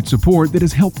continued support that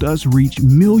has helped us reach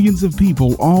millions of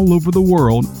people all over the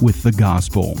world with the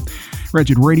gospel.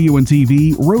 Wretched Radio and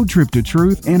TV, Road Trip to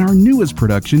Truth, and our newest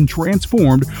production,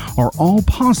 Transformed, are all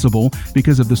possible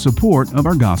because of the support of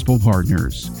our gospel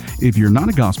partners. If you're not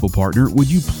a gospel partner, would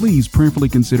you please prayerfully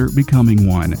consider becoming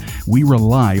one? We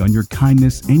rely on your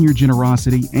kindness and your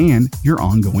generosity and your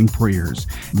ongoing prayers.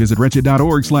 Visit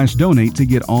wretched.org/donate to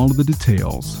get all of the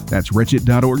details. That's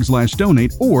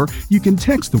wretched.org/donate, or you can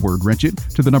text the word wretched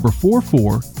to the number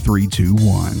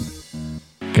 44321.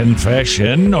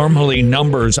 Confession. Normally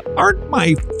numbers aren't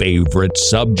my favorite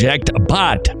subject,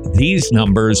 but these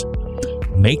numbers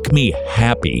make me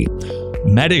happy.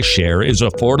 Medishare is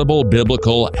affordable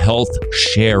biblical health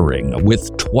sharing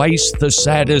with twice the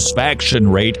satisfaction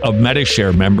rate of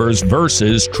Medishare members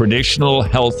versus traditional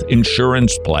health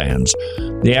insurance plans.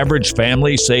 The average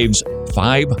family saves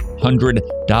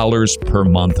 $500 per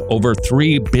month. Over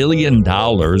 $3 billion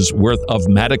worth of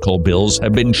medical bills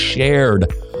have been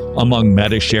shared among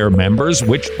Medishare members,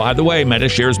 which, by the way,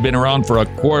 Medishare's been around for a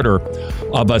quarter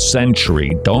of a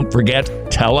century. Don't forget,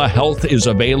 telehealth is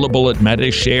available at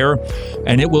Medishare,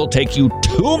 and it will take you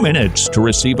 2 minutes to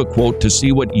receive a quote to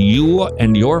see what you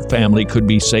and your family could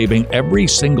be saving every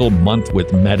single month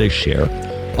with Medishare.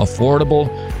 Affordable,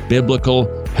 biblical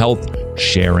health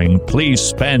sharing. Please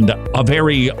spend a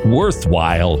very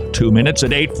worthwhile 2 minutes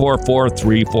at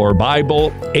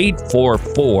 844-34-BIBLE,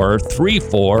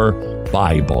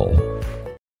 844-34-BIBLE.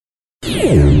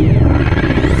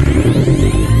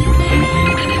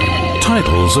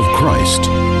 Titles of Christ.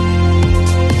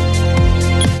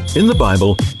 In the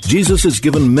Bible, Jesus is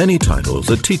given many titles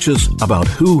that teach us about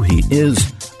who He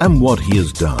is and what He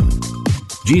has done.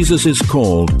 Jesus is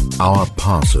called our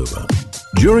Passover.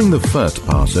 During the first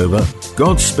Passover,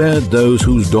 God spared those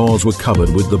whose doors were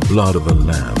covered with the blood of a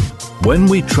lamb. When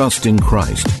we trust in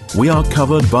Christ, we are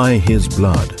covered by His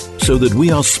blood, so that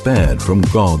we are spared from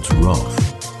God's wrath.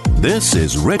 This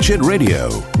is Wretched Radio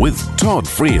with Todd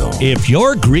Friel. If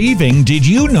you're grieving, did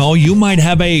you know you might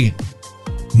have a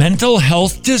mental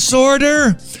health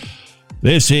disorder?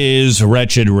 This is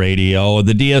Wretched Radio,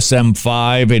 the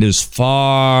DSM-5. It is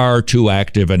far too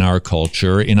active in our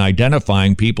culture in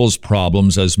identifying people's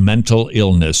problems as mental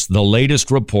illness. The latest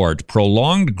report,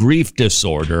 prolonged grief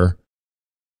disorder.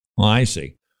 Oh, I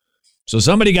see. So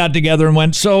somebody got together and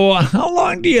went, so how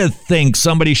long do you think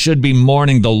somebody should be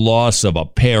mourning the loss of a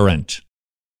parent?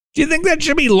 Do you think that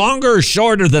should be longer or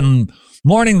shorter than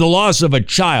mourning the loss of a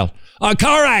child? A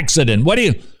car accident,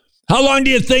 how long do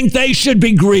you think they should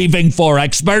be grieving for,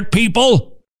 expert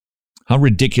people? How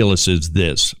ridiculous is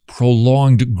this?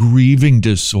 Prolonged grieving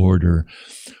disorder.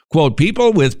 Quote,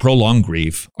 people with prolonged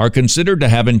grief are considered to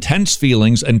have intense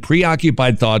feelings and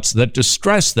preoccupied thoughts that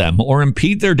distress them or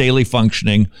impede their daily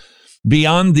functioning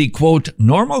beyond the, quote,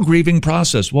 normal grieving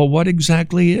process. Well, what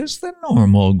exactly is the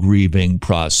normal grieving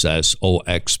process,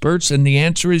 experts? And the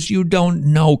answer is you don't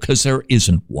know, because there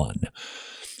isn't one.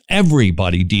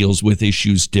 Everybody deals with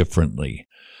issues differently.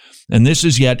 And this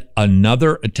is yet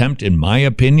another attempt, in my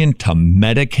opinion, to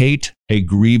medicate a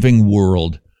grieving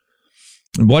world.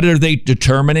 What are they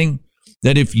determining?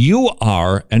 That if you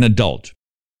are an adult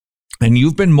and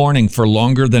you've been mourning for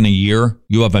longer than a year,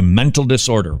 you have a mental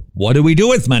disorder. What do we do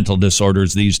with mental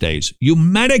disorders these days? You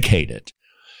medicate it.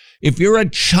 If you're a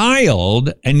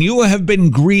child and you have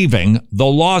been grieving the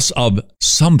loss of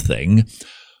something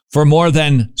for more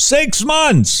than 6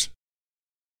 months,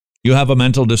 you have a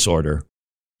mental disorder.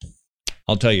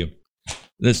 I'll tell you,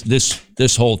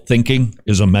 this whole thinking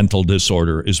is a mental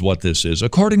disorder is what this is.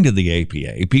 According to the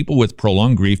APA, people with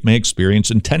prolonged grief may experience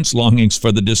intense longings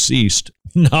for the deceased.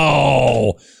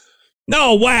 No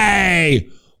way.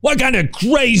 What kind of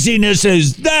craziness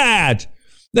is that?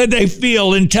 That they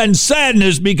feel intense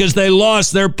sadness because they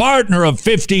lost their partner of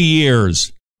 50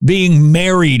 years, being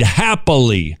married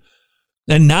happily.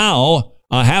 And now,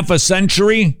 a half a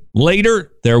century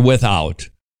later, they're without.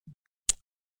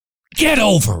 Get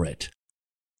over it,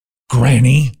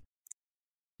 Granny.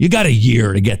 You got a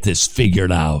year to get this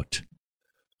figured out.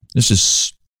 This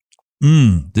is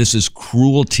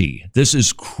cruelty. This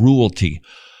is cruelty.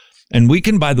 And we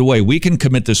can, by the way, we can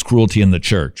commit this cruelty in the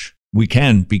church. We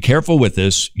can. Be careful with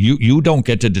this. You don't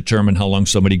get to determine how long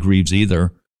somebody grieves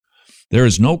either. There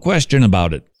is no question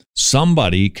about it.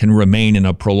 Somebody can remain in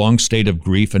a prolonged state of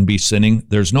grief and be sinning.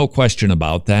 There's no question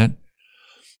about that.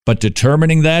 But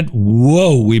determining that,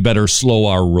 whoa, we better slow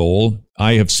our roll.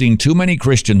 I have seen too many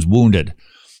Christians wounded.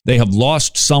 They have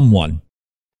lost someone.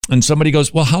 And somebody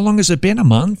goes, well, how long has it been? A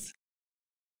month?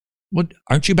 What,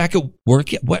 aren't you back at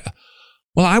work yet? What?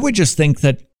 Well, I would just think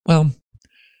that, well,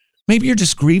 maybe you're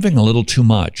just grieving a little too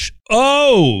much.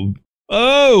 Oh,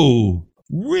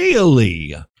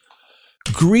 really?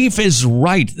 Grief is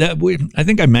right. I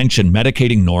think I mentioned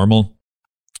Medicating Normal.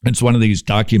 It's one of these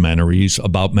documentaries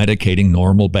about medicating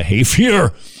normal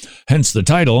behavior, hence the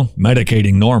title,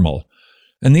 Medicating Normal.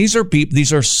 And these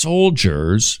are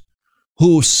soldiers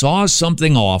who saw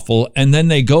something awful, and then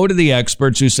they go to the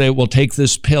experts who say, well, take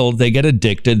this pill. They get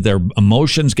addicted. Their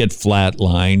emotions get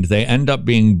flatlined. They end up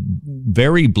being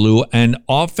very blue and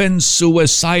often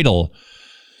suicidal,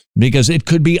 because it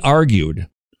could be argued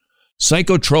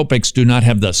psychotropics do not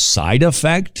have the side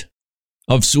effect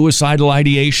of suicidal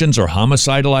ideations or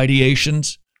homicidal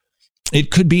ideations. It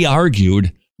could be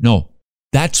argued, no,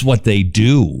 that's what they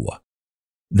do.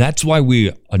 That's why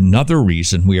another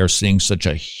reason we are seeing such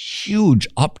a huge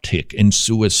uptick in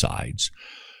suicides.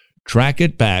 Track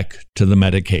it back to the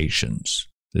medications.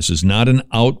 This is not an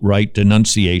outright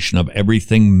denunciation of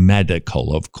everything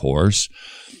medical, of course,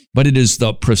 but it is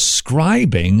the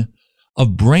prescribing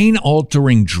of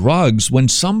brain-altering drugs when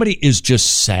somebody is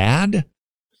just sad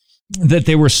that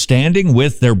they were standing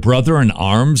with their brother in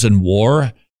arms in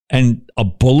war and a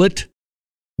bullet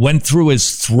went through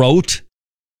his throat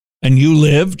and you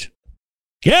lived.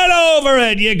 Get over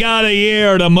it. You got a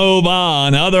year to move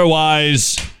on.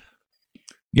 Otherwise,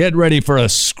 get ready for a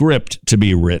script to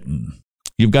be written.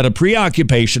 You've got a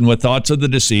preoccupation with thoughts of the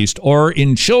deceased, or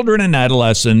in children and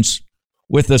adolescents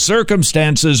with the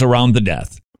circumstances around the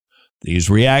death.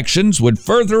 These reactions would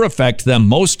further affect them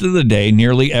most of the day,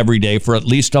 nearly every day, for at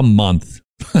least a month.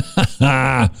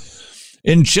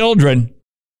 In children,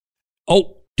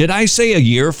 did I say a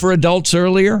year for adults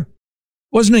earlier?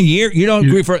 Wasn't a year? You don't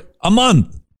agree for a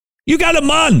month. You got a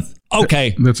month.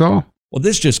 Okay. That's all. Well,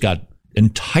 this just got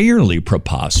entirely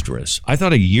preposterous. I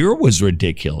thought a year was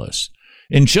ridiculous.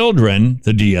 In children,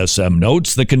 the DSM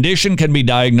notes, the condition can be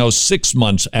diagnosed 6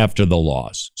 months after the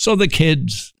loss. So the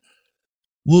kids,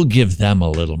 we'll give them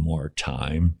a little more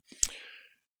time.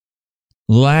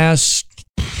 Last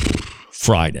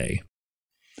Friday,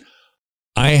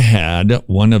 I had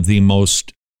one of the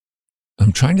most,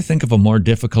 I'm trying to think of a more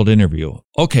difficult interview.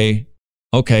 Okay.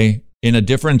 In a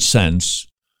different sense,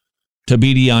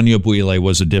 Thabiti Anyabwile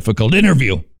was a difficult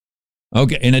interview.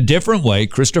 Okay. In a different way,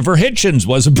 Christopher Hitchens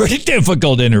was a pretty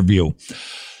difficult interview.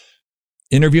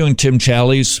 Interviewing Tim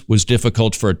Challies was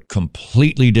difficult for a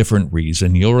completely different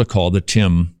reason. You'll recall that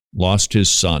Tim lost his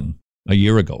son a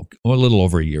year ago, or a little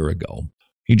over a year ago.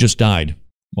 He just died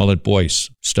while at Boyce,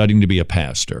 studying to be a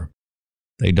pastor.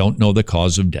 They don't know the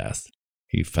cause of death.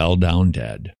 He fell down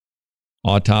dead.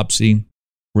 Autopsy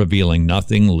revealing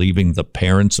nothing, leaving the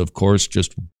parents, of course,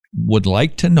 just would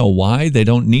like to know why. They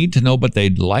don't need to know, but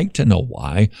they'd like to know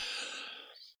why.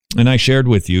 And I shared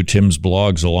with you Tim's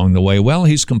blogs along the way. Well,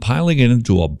 he's compiling it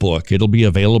into a book. It'll be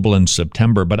available in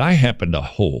September, but I happen to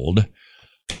hold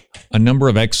a number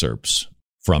of excerpts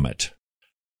from it.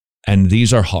 And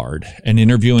these are hard. And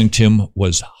interviewing Tim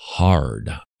was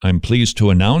hard. I'm pleased to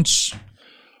announce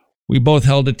we both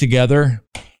held it together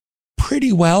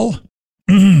pretty well.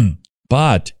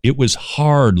 But it was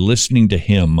hard listening to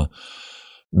him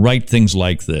write things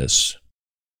like this.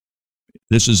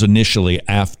 This is initially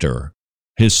after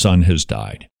his son has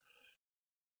died.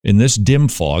 In this dim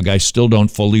fog, I still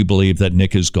don't fully believe that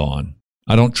Nick is gone.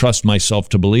 I don't trust myself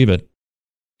to believe it.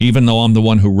 Even though I'm the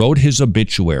one who wrote his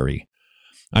obituary,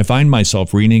 I find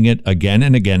myself reading it again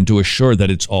and again to assure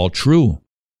that it's all true.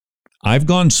 I've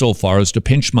gone so far as to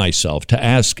pinch myself, to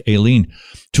ask Aileen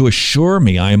to assure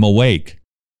me I am awake.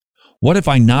 What if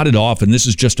I nodded off and this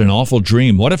is just an awful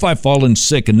dream? What if I've fallen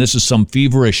sick and this is some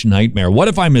feverish nightmare? What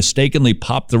if I mistakenly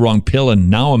popped the wrong pill and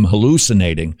now I'm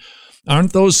hallucinating?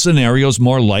 Aren't those scenarios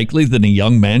more likely than a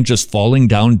young man just falling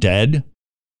down dead?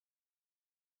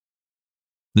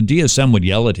 The DSM would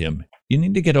yell at him, "You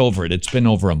need to get over it. It's been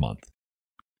over a month."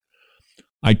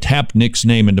 I tap Nick's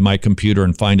name into my computer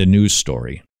and find a news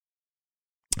story.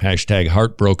 Hashtag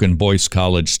heartbroken Boyce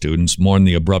College students mourn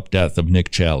the abrupt death of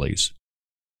Nick Challies.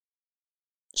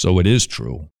 So it is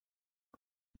true.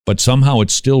 But somehow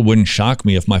it still wouldn't shock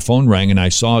me if my phone rang and I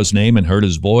saw his name and heard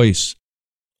his voice.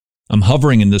 I'm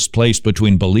hovering in this place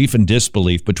between belief and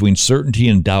disbelief, between certainty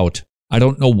and doubt. I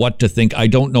don't know what to think. I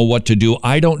don't know what to do.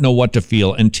 I don't know what to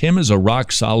feel. And Tim is a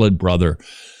rock-solid brother.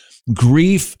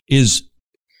 Grief is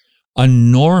a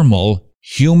normal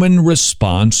human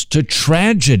response to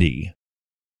tragedy.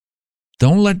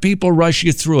 Don't let people rush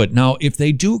you through it. Now, if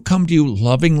they do come to you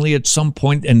lovingly at some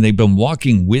point and they've been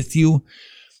walking with you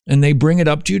and they bring it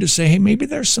up to you to say, hey, maybe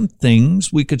there's some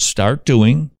things we could start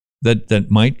doing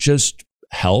that might just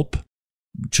help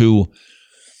to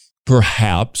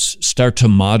perhaps start to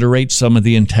moderate some of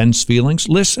the intense feelings,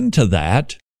 listen to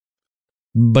that.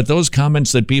 But those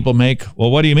comments that people make, well,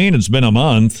 what do you mean it's been a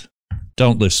month?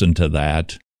 Don't listen to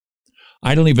that.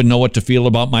 I don't even know what to feel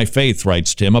about my faith,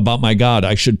 writes Tim, about my God.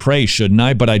 I should pray, shouldn't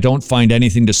I? But I don't find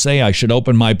anything to say. I should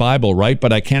open my Bible, right?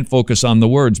 But I can't focus on the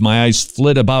words. My eyes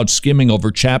flit about, skimming over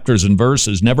chapters and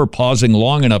verses, never pausing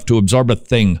long enough to absorb a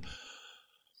thing.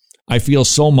 I feel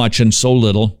so much and so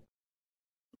little.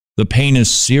 The pain is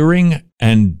searing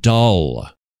and dull.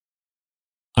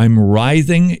 I'm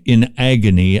writhing in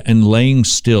agony and laying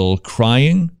still,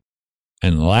 crying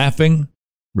and laughing,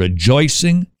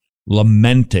 rejoicing,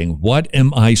 lamenting. What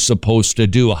am I supposed to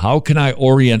do? How can I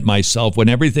orient myself when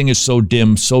everything is so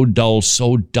dim, so dull,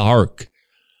 so dark?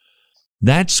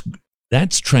 That's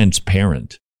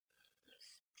transparent.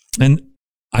 And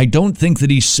I don't think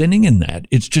that he's sinning in that.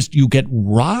 It's just you get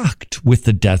rocked with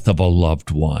the death of a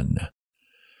loved one.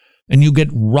 And you get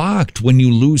rocked when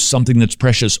you lose something that's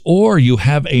precious, or you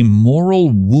have a moral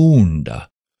wound.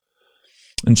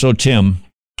 And so Tim,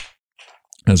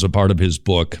 as a part of his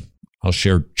book, I'll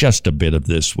share just a bit of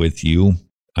this with you.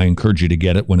 I encourage you to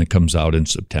get it when it comes out in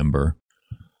September.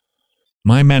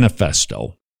 My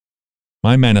manifesto.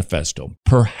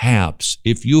 Perhaps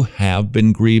if you have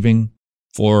been grieving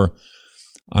for,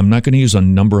 I'm not going to use a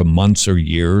number of months or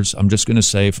years. I'm just going to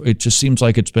say, if it just seems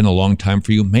like it's been a long time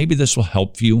for you, maybe this will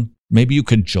help you. Maybe you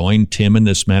could join Tim in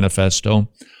this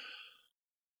manifesto.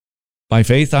 By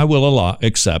faith, I will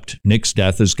accept Nick's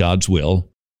death as God's will,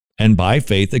 and by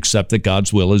faith, accept that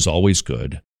God's will is always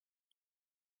good.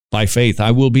 By faith,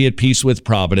 I will be at peace with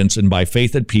providence, and by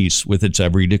faith at peace with its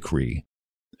every decree.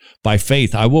 By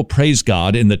faith, I will praise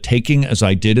God in the taking as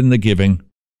I did in the giving,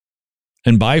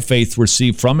 and by faith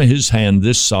receive from his hand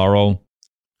this sorrow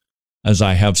as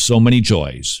I have so many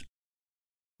joys.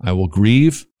 I will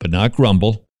grieve, but not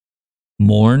grumble,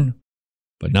 mourn,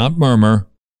 but not murmur,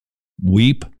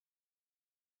 weep,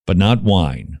 but not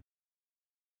whine.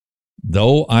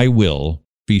 Though I will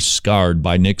be scarred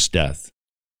by Nick's death,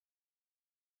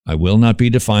 I will not be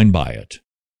defined by it.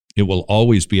 It will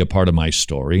always be a part of my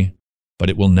story, but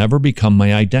it will never become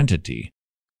my identity.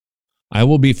 I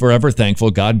will be forever thankful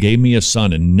God gave me a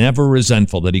son and never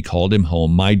resentful that he called him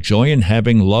home. My joy in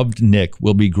having loved Nick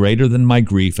will be greater than my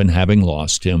grief in having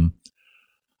lost him.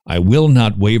 I will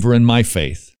not waver in my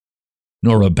faith,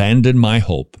 nor abandon my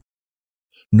hope,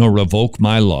 nor revoke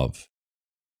my love.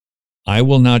 I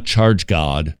will not charge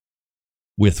God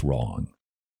with wrong.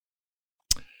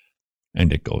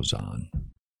 And it goes on.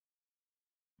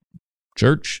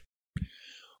 Church,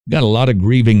 we've got a lot of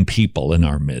grieving people in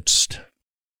our midst.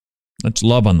 Let's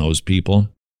love on those people.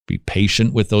 Be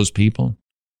patient with those people.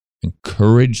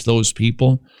 Encourage those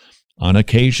people. On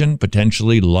occasion,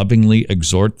 potentially lovingly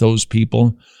exhort those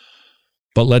people.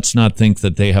 But let's not think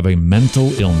that they have a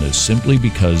mental illness simply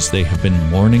because they have been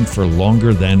mourning for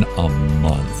longer than a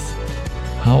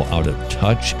month. How out of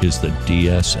touch is the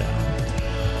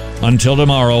DSM? Until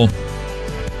tomorrow,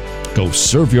 go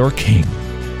serve your king.